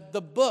he said,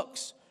 "The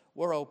books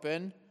were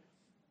opened,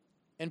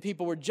 and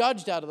people were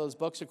judged out of those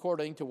books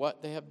according to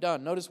what they have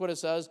done." Notice what it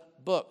says,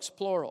 books,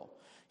 plural.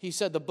 He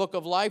said the book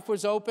of life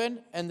was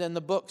open, and then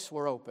the books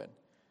were open.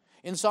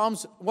 In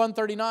Psalms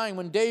 139,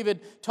 when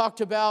David talked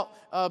about,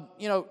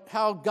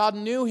 how God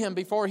knew him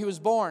before he was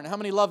born. How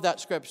many love that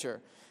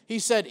scripture? He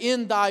said,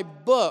 "In thy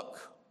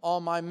book, all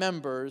my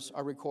members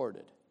are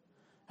recorded."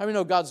 How many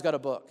know God's got a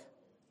book?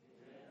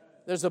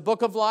 There's a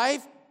book of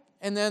life,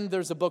 and then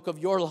there's a book of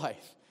your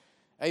life.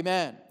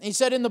 Amen. He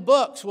said, "In the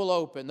books will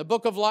open." The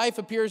book of life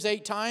appears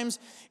 8 times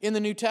in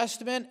the New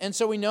Testament, and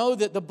so we know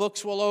that the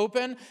books will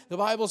open. The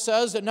Bible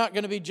says that not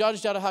going to be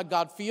judged out of how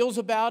God feels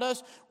about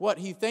us, what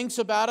He thinks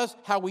about us,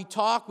 how we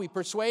talk, we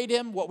persuade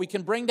Him, what we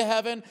can bring to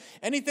heaven,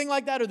 anything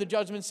like that, or the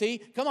judgment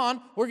seat. Come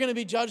on, we're going to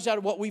be judged out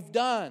of what we've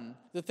done,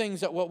 the things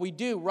that what we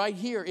do right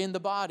here in the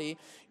body,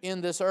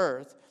 in this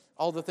earth,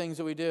 all the things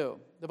that we do.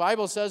 The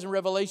Bible says in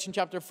Revelation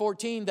chapter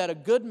 14 that a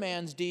good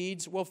man's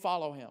deeds will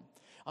follow him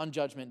on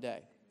Judgment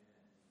Day.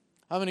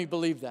 How many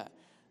believe that?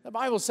 The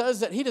Bible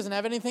says that he doesn't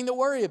have anything to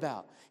worry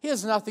about. He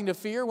has nothing to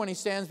fear when he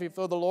stands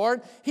before the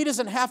Lord. He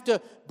doesn't have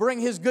to bring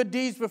his good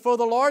deeds before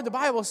the Lord. The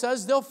Bible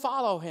says they'll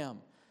follow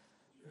him.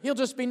 He'll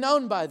just be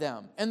known by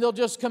them. And they'll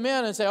just come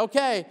in and say,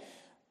 "Okay,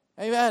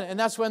 amen." And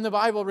that's when the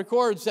Bible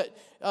records that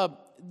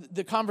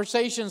the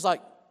conversations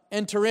like,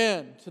 "Enter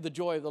in to the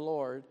joy of the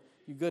Lord,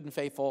 you good and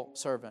faithful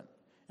servant."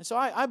 And so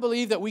I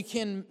believe that we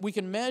can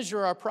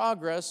measure our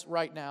progress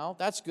right now.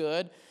 That's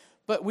good.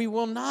 But we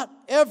will not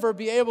ever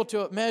be able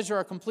to measure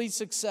our complete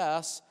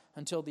success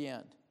until the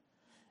end.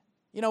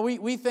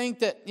 We think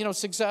that,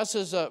 success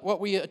is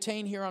what we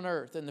attain here on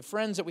earth, and the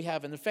friends that we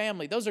have and the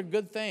family. Those are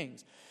good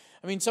things.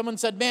 I mean, someone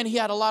said, "Man, he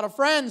had a lot of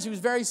friends. He was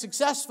very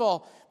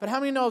successful." But how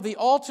many know the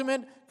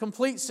ultimate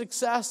complete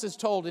success is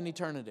told in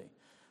eternity?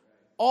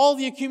 All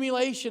the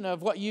accumulation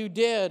of what you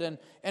did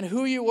and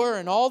who you were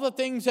and all the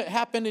things that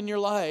happened in your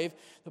life,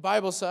 the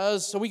Bible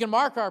says, so we can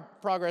mark our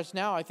progress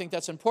now. I think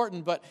that's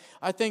important, but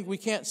I think we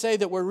can't say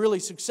that we're really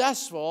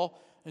successful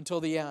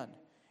until the end.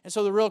 And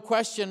so the real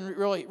question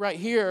really right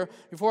here,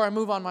 before I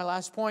move on my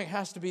last point,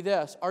 has to be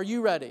this. Are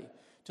you ready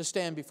to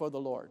stand before the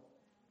Lord?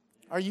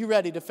 Are you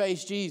ready to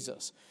face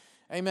Jesus?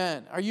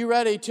 Amen. Are you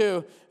ready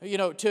to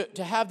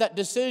have that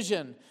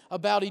decision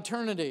about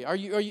eternity?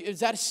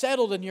 Is that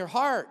settled in your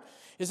heart?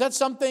 Is that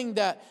something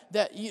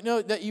that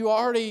you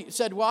already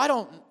said, "Well, I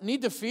don't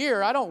need to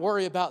fear. I don't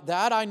worry about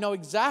that. I know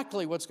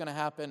exactly what's going to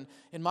happen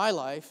in my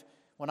life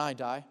when I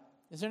die"?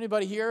 Is there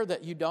anybody here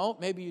that you don't?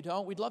 Maybe you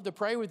don't. We'd love to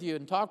pray with you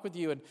and talk with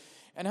you.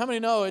 And how many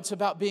know it's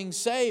about being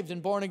saved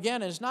and born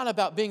again? And it's not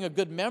about being a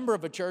good member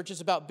of a church.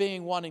 It's about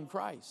being one in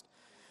Christ.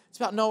 It's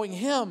about knowing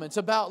Him. It's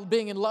about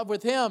being in love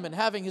with Him and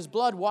having His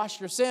blood wash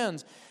your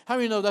sins. How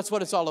many know that's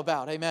what it's all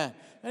about? Amen.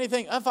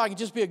 Anything, if I could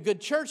just be a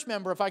good church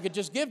member, if I could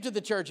just give to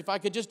the church, if I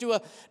could just do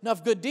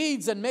enough good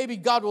deeds, then maybe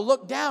God will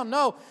look down.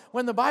 No,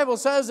 when the Bible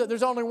says that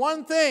there's only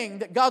one thing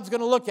that God's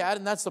going to look at,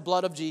 and that's the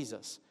blood of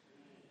Jesus.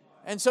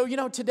 And so,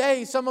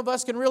 today some of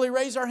us can really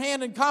raise our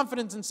hand in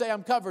confidence and say,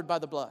 "I'm covered by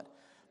the blood.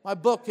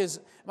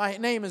 My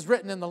name is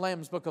written in the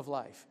Lamb's book of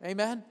life."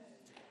 Amen.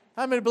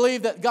 How many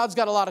believe that God's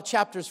got a lot of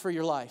chapters for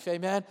your life?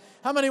 Amen.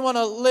 How many want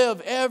to live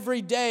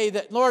every day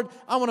that, "Lord,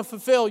 I want to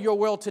fulfill your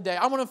will today.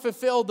 I want to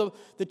fulfill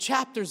the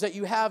chapters that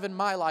you have in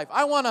my life.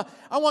 I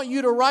want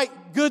you to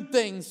write good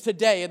things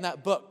today in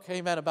that book."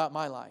 Amen, about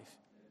my life.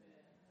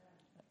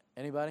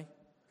 Anybody?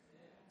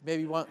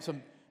 Maybe you want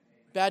some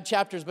bad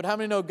chapters, but how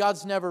many know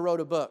God's never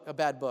wrote a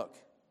bad book?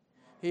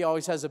 He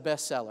always has a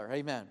bestseller.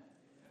 Amen.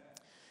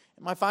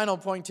 My final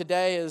point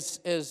today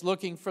is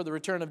looking for the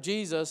return of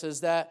Jesus,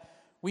 is that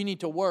we need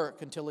to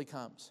work until He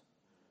comes.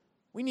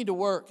 We need to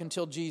work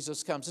until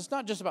Jesus comes. It's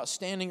not just about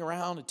standing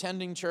around,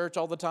 attending church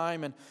all the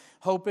time and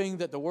hoping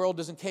that the world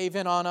doesn't cave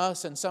in on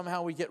us and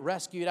somehow we get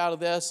rescued out of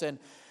this and,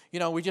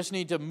 we just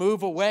need to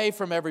move away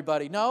from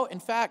everybody. No, in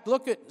fact,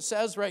 look, it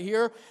says right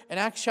here in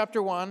Acts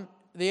chapter 1,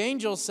 the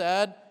angel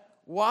said,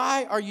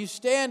 "Why are you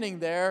standing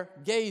there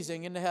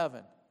gazing into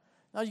heaven?"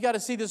 Now you got to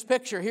see this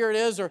picture. Here it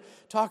is. They're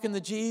talking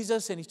to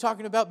Jesus, and He's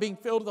talking about being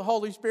filled with the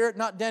Holy Spirit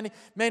not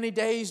many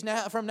days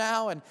from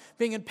now, and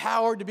being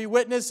empowered to be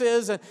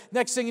witnesses. And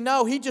next thing you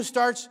know, He just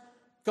starts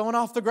going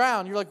off the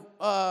ground. You're like,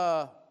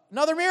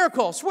 another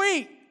miracle.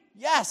 Sweet.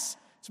 Yes.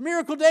 It's a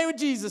miracle day with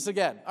Jesus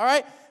again. All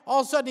right.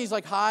 All of a sudden, He's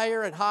like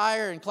higher and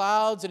higher in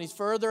clouds, and He's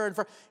further and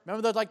further.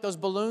 Remember those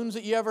balloons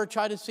that you ever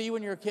try to see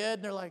when you're a kid?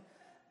 And they're like,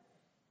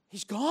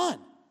 He's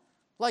gone.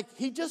 Like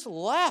He just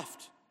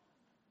left.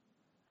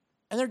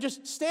 And they're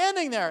just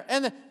standing there.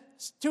 And the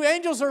two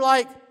angels are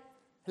like,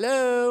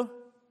 "Hello.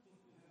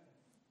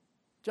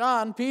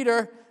 John,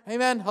 Peter,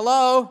 amen,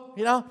 hello,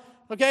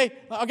 okay,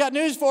 I got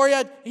news for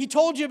you. He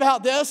told you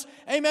about this,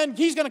 amen.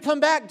 He's going to come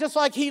back just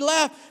like He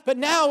left. But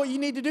now what you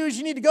need to do is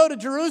you need to go to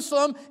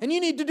Jerusalem and you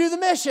need to do the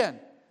mission.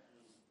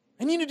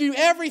 And you need to do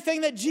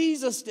everything that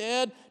Jesus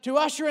did to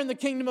usher in the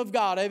kingdom of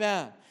God,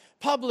 amen.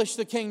 Publish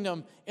the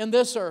kingdom in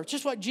this earth,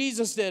 just what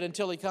Jesus did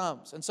until He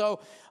comes." And so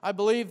I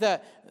believe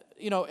that,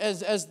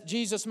 as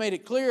Jesus made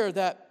it clear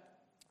that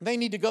they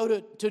need to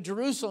go to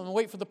Jerusalem and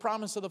wait for the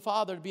promise of the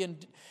Father to be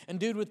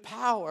endued with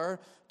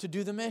power to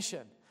do the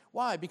mission.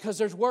 Why? Because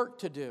there's work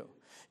to do.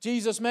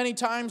 Jesus many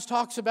times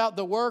talks about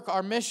the work,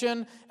 our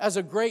mission, as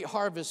a great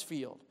harvest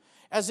field.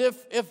 As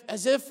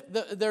if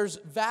there's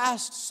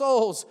vast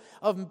souls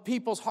of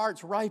people's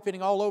hearts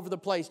ripening all over the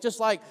place,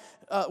 just like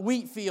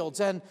wheat fields.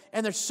 And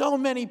there's so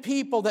many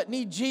people that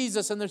need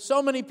Jesus, and there's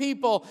so many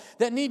people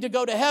that need to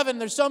go to heaven.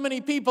 There's so many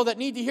people that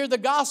need to hear the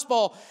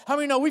gospel. How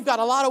many know we've got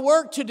a lot of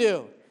work to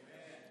do?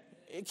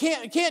 It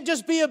can't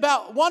just be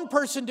about one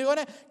person doing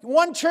it.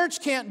 One church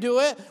can't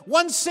do it.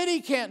 One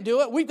city can't do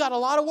it. We've got a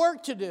lot of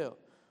work to do.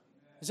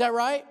 Is that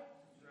right?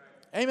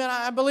 Amen.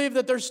 I believe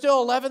that there's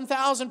still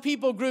 11,000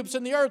 people groups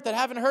in the earth that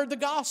haven't heard the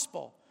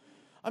gospel.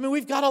 I mean,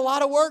 we've got a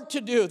lot of work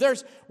to do.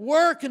 There's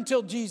work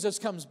until Jesus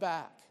comes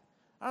back.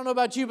 I don't know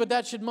about you, but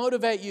that should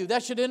motivate you.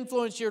 That should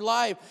influence your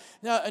life.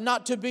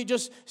 Not to be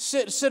just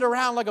sit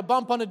around like a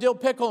bump on a dill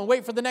pickle and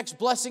wait for the next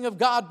blessing of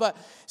God, but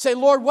say,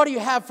 "Lord, what do you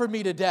have for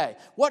me today?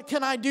 What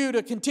can I do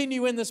to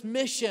continue in this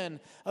mission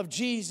of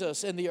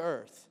Jesus in the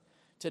earth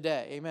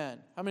today?"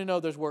 Amen. How many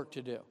know there's work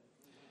to do?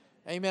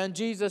 Amen.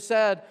 Jesus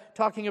said,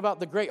 talking about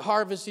the great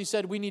harvest, He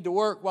said we need to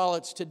work while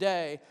it's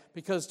today,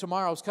 because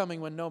tomorrow's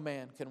coming when no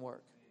man can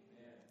work.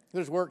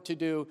 There's work to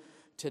do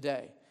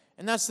today.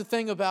 And that's the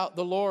thing about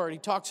the Lord. He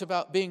talks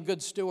about being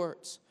good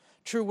stewards,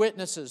 true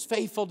witnesses,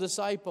 faithful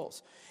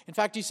disciples. In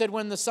fact, He said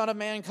when the Son of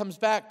Man comes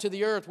back to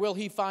the earth, will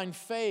He find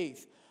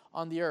faith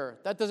on the earth?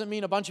 That doesn't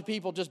mean a bunch of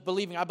people just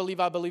believing, I believe,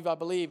 I believe, I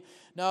believe.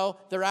 No,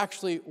 they're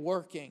actually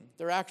working.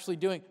 They're actually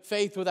doing.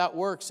 Faith without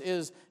works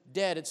is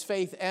dead. It's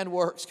faith and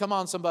works. Come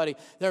on, somebody.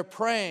 They're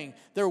praying.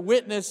 They're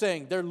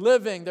witnessing. They're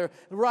living. They're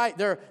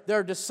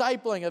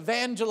discipling,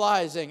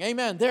 evangelizing.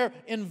 Amen. They're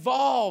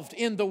involved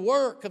in the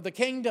work of the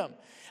kingdom.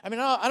 I mean,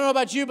 I don't know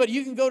about you, but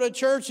you can go to a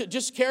church that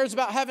just cares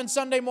about having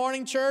Sunday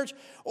morning church,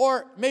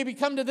 or maybe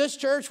come to this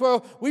church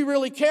where we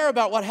really care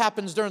about what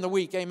happens during the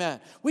week. Amen.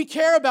 We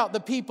care about the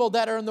people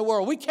that are in the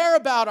world. We care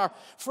about our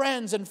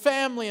friends and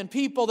family and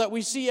people that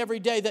we see every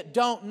day that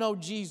don't know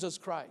Jesus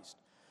Christ.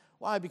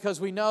 Why? Because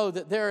we know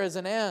that there is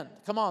an end.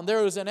 Come on,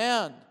 there is an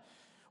end.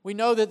 We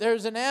know that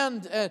there's an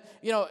end,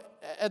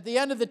 at the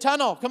end of the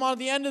tunnel. Come on, at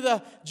the end of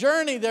the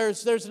journey,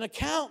 there's an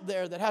account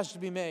there that has to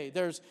be made.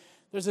 There's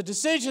a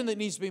decision that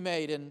needs to be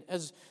made. And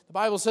as the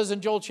Bible says in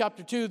Joel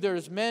chapter 2,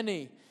 there's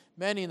many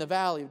in the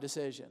valley of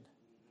decision.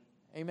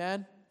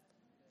 Amen?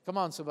 Come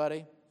on,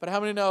 somebody. But how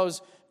many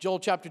knows Joel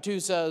chapter 2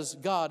 says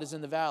God is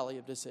in the valley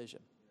of decision?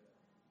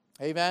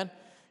 Amen?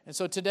 And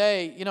so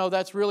today,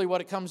 that's really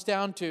what it comes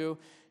down to.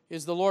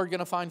 Is the Lord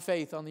going to find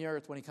faith on the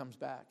earth when He comes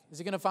back? Is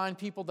He going to find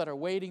people that are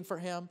waiting for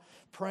Him,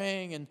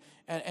 praying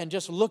and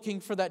just looking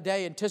for that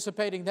day,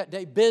 anticipating that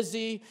day,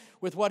 busy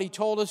with what He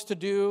told us to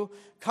do,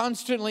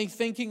 constantly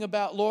thinking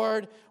about,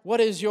 Lord,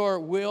 what is your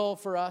will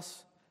for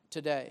us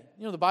today?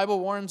 The Bible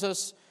warns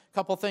us, a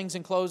couple things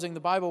in closing. The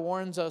Bible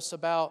warns us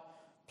about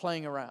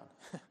playing around,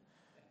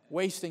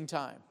 wasting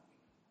time.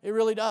 It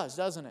really does,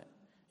 doesn't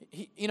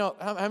it?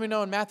 How many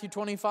know in Matthew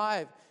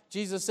 25,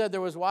 Jesus said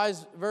there was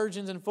wise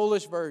virgins and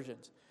foolish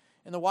virgins.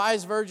 And the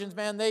wise virgins,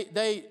 man,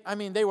 they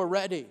were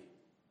ready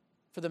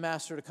for the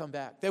master to come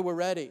back. They were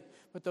ready.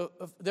 But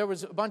there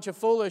was a bunch of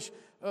foolish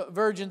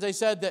virgins. They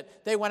said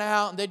that they went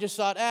out and they just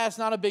thought, it's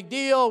not a big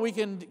deal. We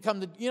can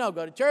come to,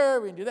 go to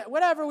church. We can do that.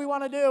 Whatever we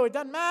want to do. It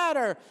doesn't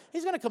matter.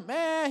 He's going to come.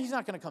 He's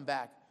not going to come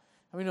back.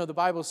 The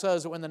Bible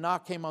says that when the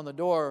knock came on the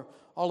door,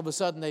 all of a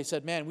sudden they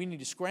said, man, we need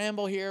to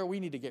scramble here. We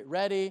need to get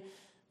ready.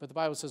 But the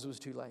Bible says it was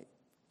too late.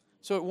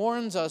 So it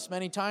warns us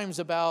many times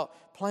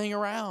about playing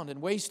around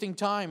and wasting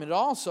time. It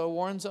also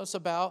warns us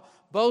about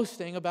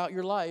boasting about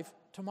your life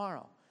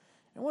tomorrow.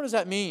 And what does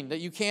that mean? That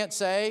you can't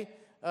say,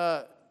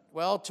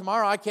 well,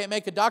 tomorrow I can't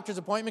make a doctor's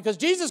appointment because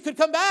Jesus could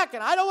come back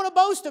and I don't want to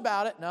boast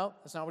about it. No,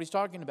 that's not what he's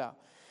talking about.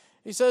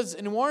 He says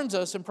and warns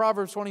us in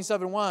Proverbs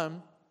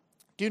 27:1,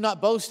 do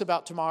not boast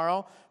about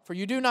tomorrow, for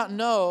you do not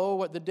know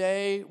what the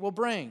day will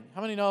bring.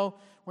 How many know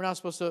we're not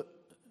supposed to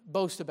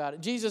boast about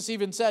it? Jesus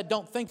even said,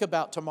 don't think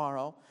about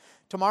tomorrow.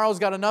 Tomorrow's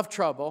got enough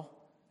trouble.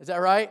 Is that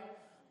right?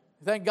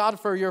 Thank God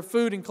for your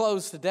food and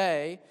clothes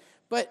today.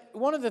 But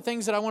one of the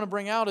things that I want to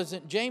bring out is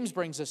that James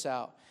brings this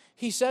out.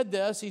 He said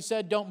this. He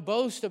said, don't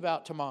boast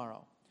about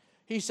tomorrow.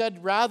 He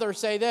said, rather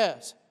say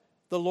this,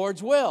 the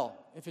Lord's will.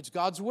 If it's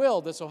God's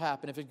will, this will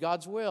happen. If it's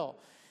God's will.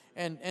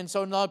 And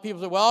so a lot of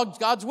people say, well, it's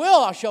God's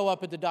will, I'll show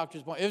up at the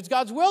doctor's appointment. If it's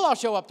God's will, I'll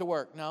show up to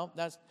work. No,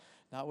 that's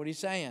not what he's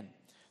saying.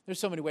 There's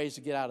so many ways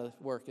to get out of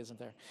work, isn't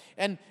there?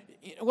 And,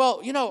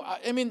 well,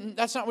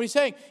 that's not what he's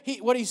saying.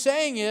 What he's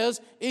saying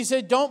is, he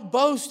said, don't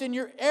boast in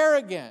your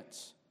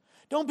arrogance.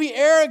 Don't be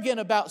arrogant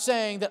about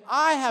saying that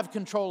I have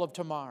control of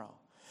tomorrow,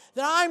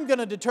 that I'm going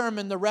to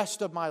determine the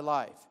rest of my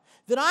life,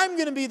 that I'm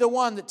going to be the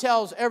one that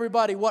tells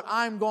everybody what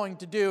I'm going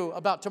to do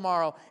about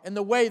tomorrow and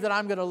the way that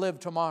I'm going to live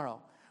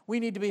tomorrow. We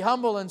need to be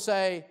humble and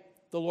say,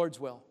 the Lord's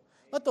will.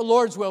 Let the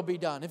Lord's will be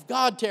done. If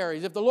God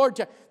tarries, if the Lord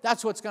tarries,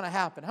 that's what's going to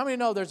happen. How many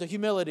know there's a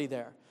humility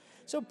there?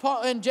 So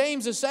Paul and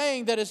James is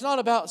saying that it's not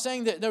about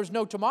saying that there's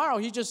no tomorrow.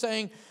 He's just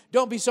saying,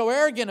 don't be so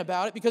arrogant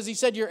about it, because he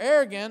said your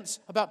arrogance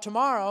about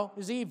tomorrow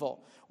is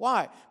evil.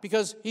 Why?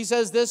 Because he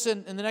says this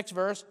in the next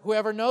verse,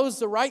 whoever knows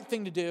the right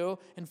thing to do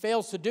and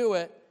fails to do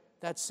it,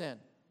 that's sin.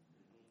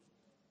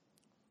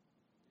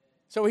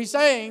 So what he's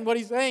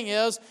saying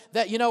is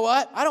that, you know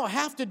what? I don't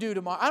have to do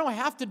tomorrow. I don't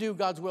have to do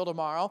God's will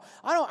tomorrow.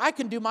 I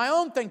can do my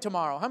own thing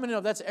tomorrow. How many know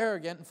that's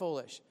arrogant and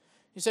foolish?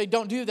 You say,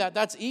 don't do that.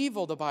 That's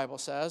evil, the Bible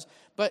says.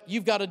 But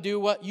you've got to do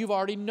what you've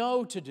already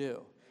know to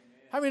do.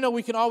 How many know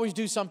we can always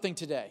do something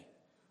today?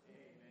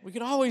 We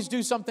can always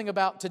do something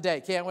about today,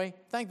 can't we?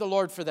 Thank the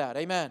Lord for that.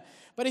 Amen.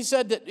 But he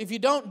said that if you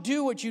don't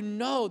do what you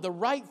know, the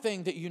right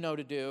thing that you know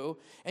to do,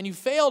 and you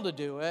fail to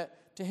do it,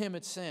 to him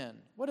it's sin.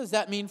 What does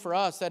that mean for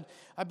us? That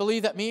I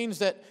believe that means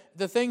that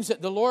the things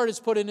that the Lord has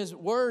put in his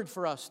word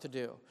for us to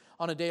do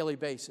on a daily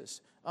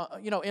basis,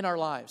 in our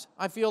lives.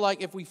 I feel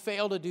like if we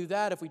fail to do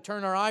that, if we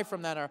turn our eye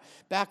from that, our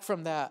back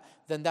from that,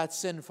 then that's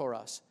sin for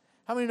us.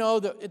 How many know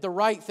that the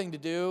right thing to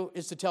do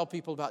is to tell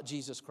people about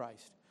Jesus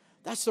Christ?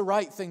 That's the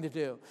right thing to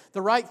do.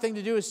 The right thing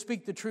to do is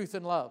speak the truth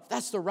in love.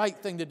 That's the right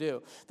thing to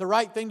do. The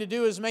right thing to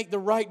do is make the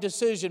right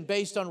decision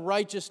based on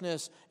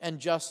righteousness and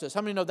justice.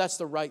 How many know that's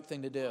the right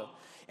thing to do?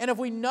 And if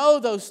we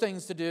know those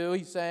things to do,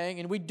 he's saying,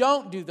 and we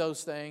don't do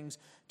those things,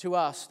 to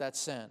us, that's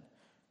sin.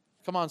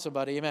 Come on,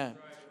 somebody, amen.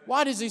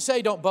 Why does he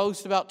say don't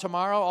boast about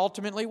tomorrow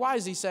ultimately? Why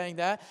is he saying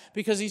that?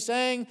 Because he's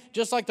saying,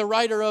 just like the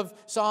writer of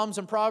Psalms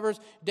and Proverbs,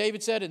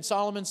 David said and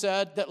Solomon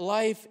said, that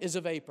life is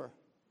a vapor.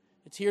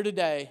 It's here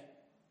today,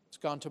 it's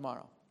gone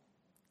tomorrow.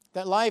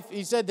 That life,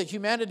 he said that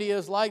humanity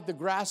is like the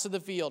grass of the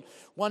field.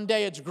 One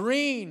day it's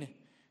green,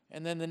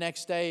 and then the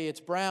next day it's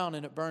brown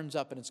and it burns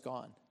up and it's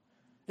gone.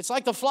 It's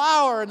like the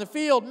flower in the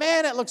field.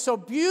 Man, it looks so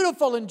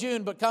beautiful in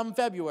June, but come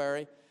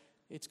February,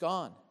 it's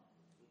gone.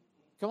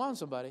 Come on,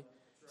 somebody.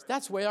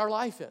 That's the way our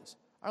life is.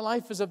 Our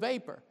life is a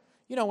vapor.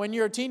 You know, when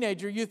you're a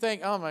teenager, you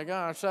think, oh my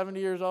gosh, 70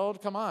 years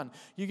old, come on.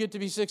 You get to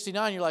be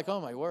 69, you're like, oh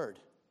my word.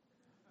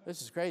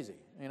 This is crazy,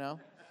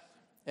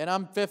 And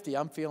I'm 50,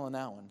 I'm feeling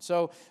that one.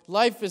 So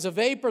life is a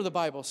vapor, the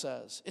Bible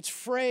says. It's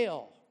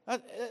frail.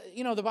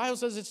 The Bible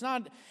says it's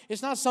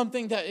not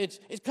something that it's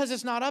because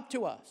it's not up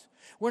to us.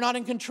 We're not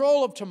in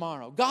control of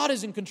tomorrow. God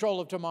is in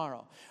control of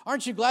tomorrow.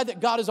 Aren't you glad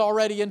that God is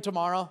already in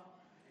tomorrow?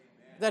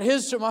 That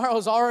his tomorrow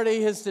is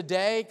already his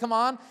today. Come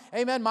on.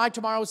 Amen. My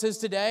tomorrow is his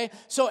today.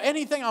 So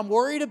anything I'm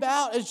worried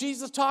about, as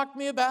Jesus talked to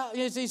me about,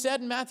 as he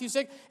said in Matthew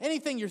 6,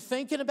 anything you're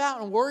thinking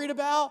about and worried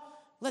about,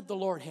 let the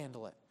Lord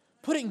handle it.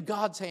 Put it in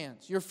God's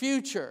hands. Your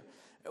future.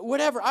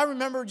 Whatever. I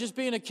remember just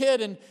being a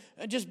kid and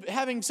just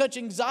having such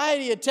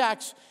anxiety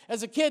attacks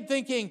as a kid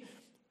thinking,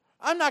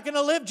 I'm not going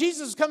to live.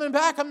 Jesus is coming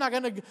back. I'm not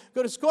going to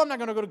go to school. I'm not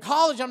going to go to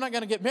college. I'm not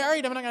going to get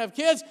married. I'm not going to have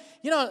kids.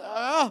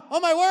 Oh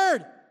my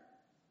word.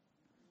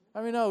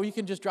 No, you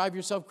can just drive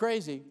yourself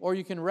crazy, or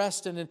you can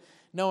rest in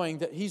knowing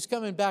that he's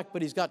coming back,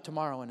 but he's got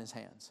tomorrow in his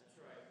hands.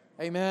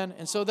 Right. Amen.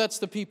 And so that's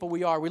the people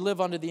we are. We live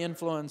under the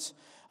influence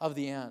of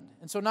the end.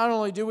 And so not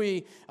only do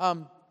we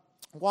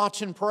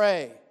watch and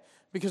pray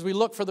because we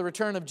look for the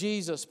return of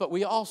Jesus, but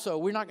we're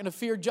not going to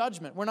fear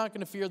judgment. We're not going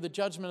to fear the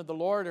judgment of the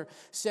Lord or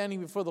standing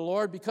before the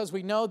Lord, because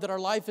we know that our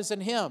life is in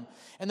him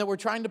and that we're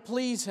trying to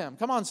please him.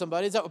 Come on,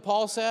 somebody. Is that what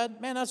Paul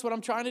said? Man, that's what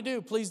I'm trying to do.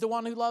 Please the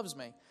one who loves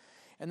me.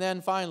 And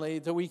then finally,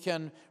 that we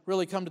can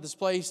really come to this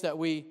place that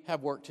we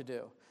have work to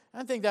do.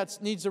 I think that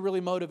needs to really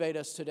motivate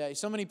us today.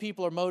 So many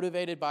people are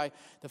motivated by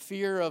the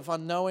fear of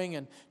unknowing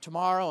and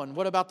tomorrow, and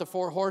what about the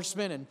four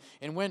horsemen,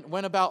 and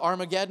when about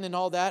Armageddon and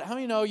all that. How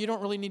many know you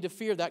don't really need to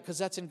fear that, because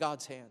that's in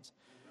God's hands?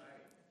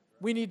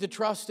 we need to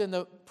trust in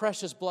the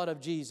precious blood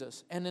of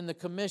Jesus and in the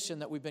commission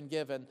that we've been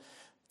given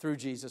through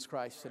Jesus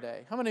Christ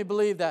today. How many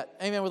believe that?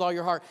 Amen, with all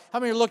your heart. How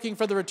many are looking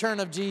for the return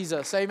of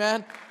Jesus?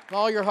 Amen, with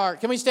all your heart.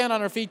 Can we stand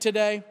on our feet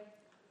today?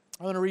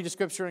 I want to read a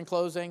scripture in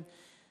closing.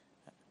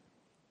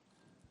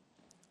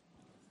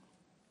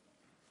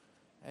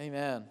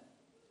 Amen.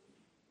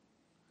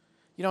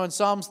 You know, in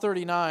Psalms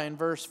 39,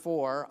 verse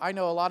 4, I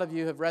know a lot of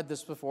you have read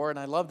this before, and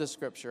I love this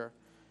scripture.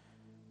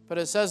 But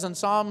it says in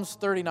Psalms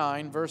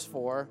 39, verse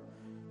 4,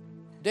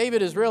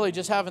 David is really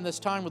just having this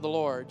time with the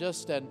Lord,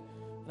 just an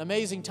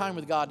amazing time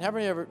with God.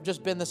 Haven't you ever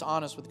just been this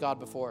honest with God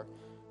before?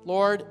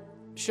 Lord,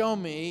 show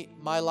me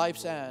my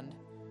life's end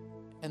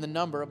and the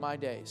number of my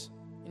days.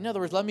 In other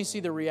words, let me see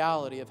the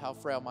reality of how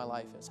frail my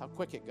life is, how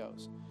quick it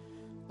goes.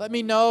 Let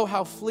me know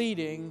how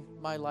fleeting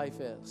my life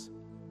is.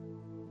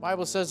 The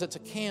Bible says it's a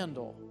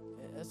candle.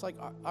 It's like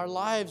our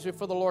lives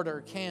before the Lord are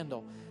a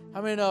candle.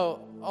 How many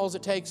know all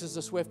it takes is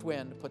the swift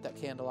wind to put that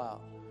candle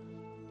out?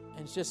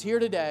 And it's just here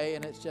today,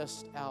 and it's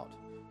just out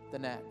the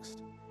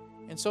next.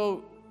 And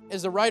so,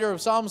 as the writer of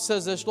Psalms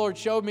says this, Lord,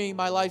 show me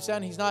my life's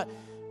end. He's not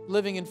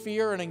living in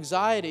fear and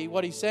anxiety.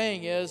 What he's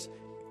saying is,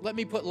 let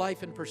me put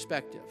life in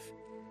perspective.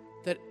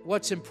 That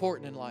what's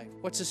important in life,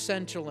 what's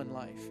essential in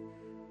life,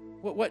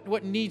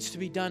 what needs to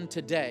be done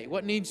today,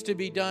 what needs to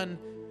be done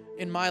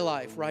in my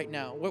life right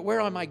now?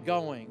 Where am I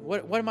going?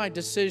 What are my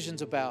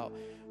decisions about?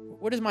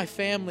 What is my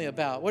family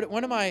about?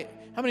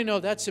 How many know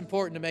that's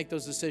important to make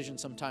those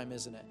decisions sometime,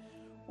 isn't it?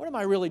 What am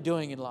I really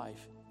doing in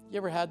life? You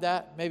ever had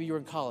that? Maybe you were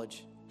in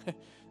college.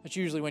 That's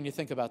usually when you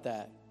think about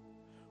that.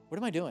 What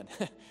am I doing?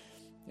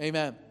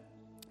 Amen.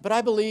 But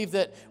I believe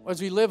that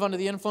as we live under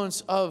the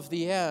influence of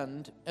the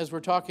end, as we're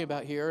talking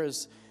about here,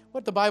 is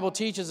what the Bible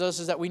teaches us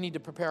is that we need to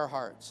prepare our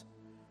hearts.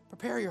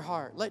 Prepare your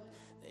heart.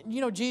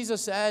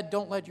 Jesus said,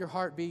 don't let your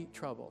heart be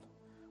troubled.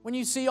 When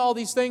you see all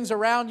these things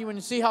around you, when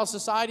you see how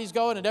society's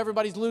going and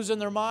everybody's losing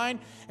their mind,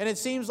 and it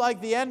seems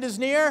like the end is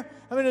near,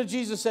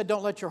 Jesus said,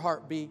 don't let your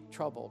heart be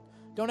troubled.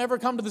 Don't ever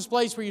come to this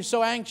place where you're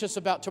so anxious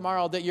about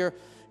tomorrow that you're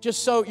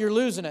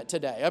losing it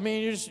today.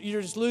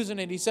 You're just losing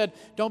it. He said,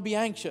 don't be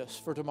anxious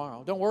for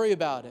tomorrow. Don't worry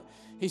about it.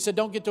 He said,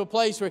 don't get to a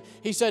place where,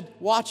 he said,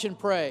 watch and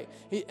pray.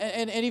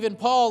 And even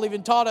Paul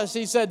even taught us,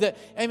 he said that,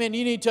 amen,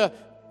 you need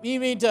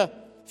to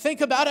think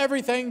about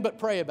everything, but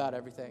pray about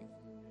everything.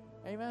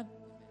 Amen?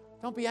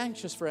 Don't be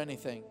anxious for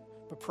anything,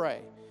 but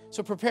pray.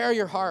 So prepare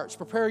your hearts,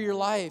 prepare your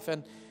life,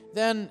 and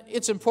then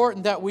it's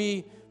important that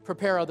we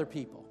prepare other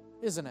people,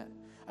 isn't it?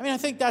 I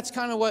think that's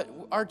kind of what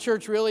our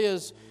church really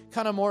is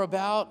kind of more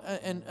about,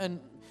 and in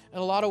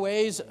a lot of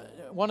ways,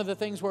 one of the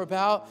things we're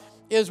about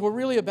is we're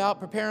really about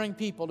preparing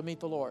people to meet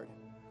the Lord.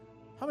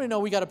 How many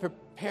know we got to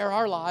prepare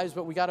our lives,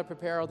 but we got to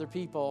prepare other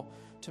people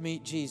to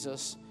meet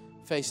Jesus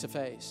face to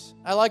face?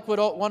 I like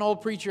what one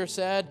old preacher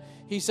said.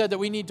 He said that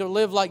we need to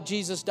live like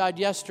Jesus died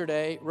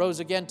yesterday, rose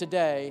again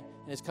today,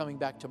 and is coming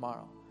back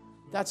tomorrow.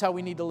 That's how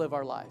we need to live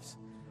our lives.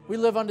 We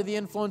live under the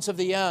influence of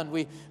the end.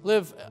 We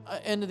live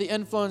under the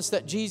influence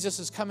that Jesus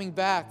is coming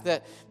back,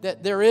 that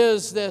there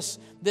is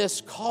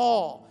this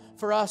call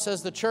for us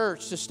as the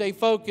church to stay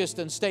focused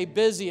and stay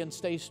busy and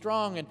stay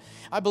strong. And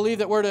I believe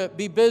that we're to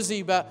be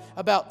busy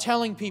about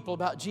telling people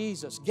about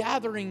Jesus,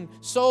 gathering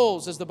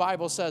souls, as the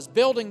Bible says,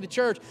 building the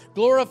church,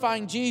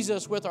 glorifying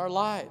Jesus with our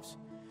lives.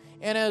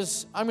 And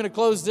as I'm going to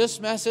close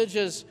this message,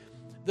 as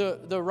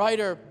the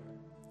writer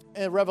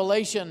in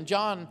Revelation,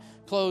 John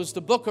closed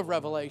the book of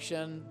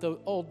Revelation,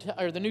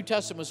 the New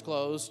Testament was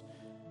closed.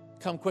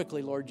 Come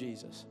quickly, Lord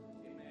Jesus.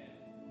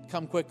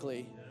 Come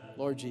quickly,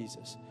 Lord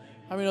Jesus.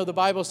 How many know the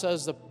Bible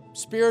says the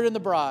Spirit and the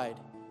bride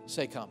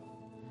say come?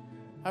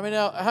 How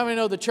many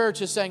know the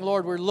church is saying,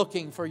 Lord, we're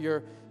looking for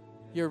your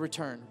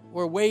return.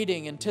 We're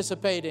waiting,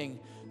 anticipating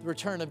the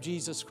return of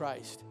Jesus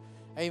Christ.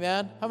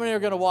 Amen? How many are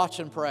going to watch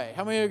and pray?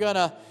 How many are going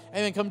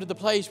to come to the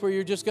place where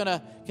you're just going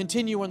to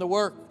continue in the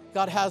work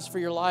God has for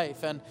your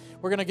life? And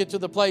we're going to get to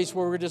the place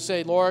where we're just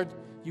say, Lord,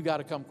 you got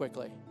to come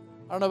quickly.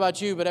 I don't know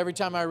about you, but every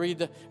time I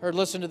read or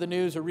listen to the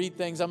news or read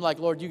things, I'm like,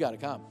 Lord, you got to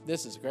come.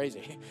 This is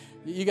crazy.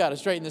 You got to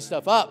straighten this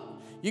stuff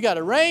up. You got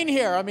to reign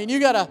here.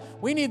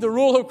 We need the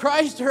rule of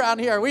Christ around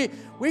here.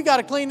 We got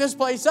to clean this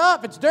place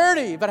up. It's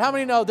dirty. But how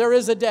many know there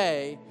is a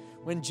day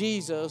when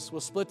Jesus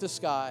will split the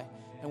sky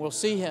and we'll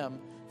see Him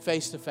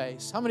face to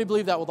face? How many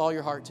believe that with all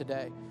your heart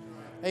today?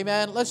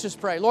 Amen. Let's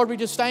just pray. Lord, we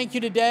just thank you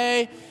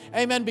today.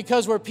 Amen.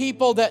 Because we're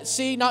people that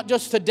see not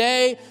just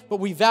today, but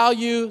we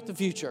value the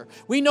future.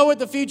 We know what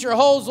the future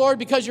holds, Lord,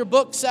 because your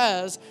book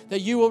says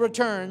that you will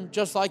return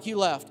just like you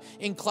left,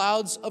 in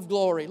clouds of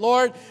glory.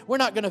 Lord, we're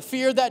not going to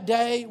fear that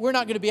day. We're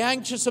not going to be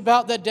anxious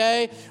about that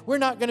day. We're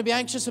not going to be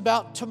anxious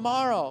about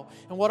tomorrow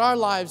and what our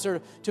lives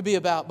are to be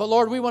about. But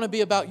Lord, we want to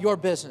be about your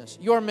business,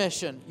 your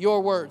mission,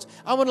 your words.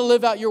 I want to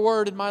live out your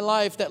word in my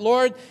life, that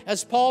Lord,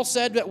 as Paul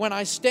said, that when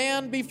I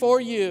stand before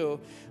you,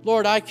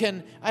 Lord, I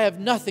have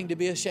nothing to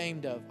be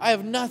ashamed of. I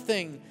have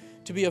nothing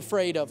to be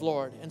afraid of,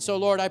 Lord. And so,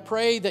 Lord, I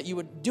pray that you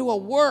would do a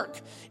work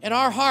in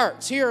our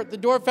hearts here at the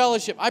Door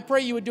Fellowship. I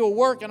pray you would do a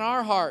work in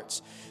our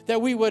hearts,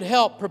 that we would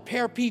help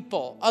prepare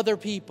people, other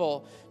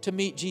people, to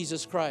meet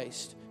Jesus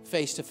Christ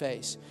face to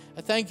face.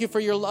 I thank you for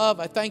your love.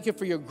 I thank you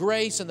for your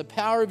grace and the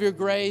power of your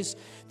grace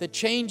that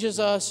changes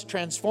us,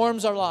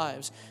 transforms our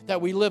lives,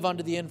 that we live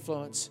under the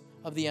influence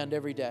of the end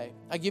every day.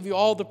 I give you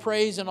all the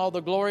praise and all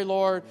the glory,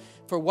 Lord,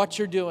 for what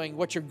you're doing,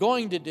 what you're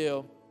going to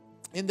do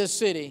in this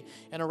city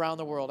and around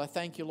the world. I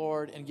thank you,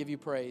 Lord, and give you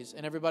praise.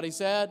 And everybody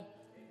said,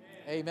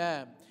 Amen.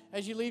 Amen.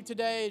 As you leave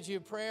today, as you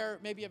prayer,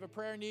 maybe you have a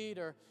prayer need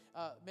or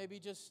maybe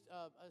just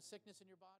a sickness in your body.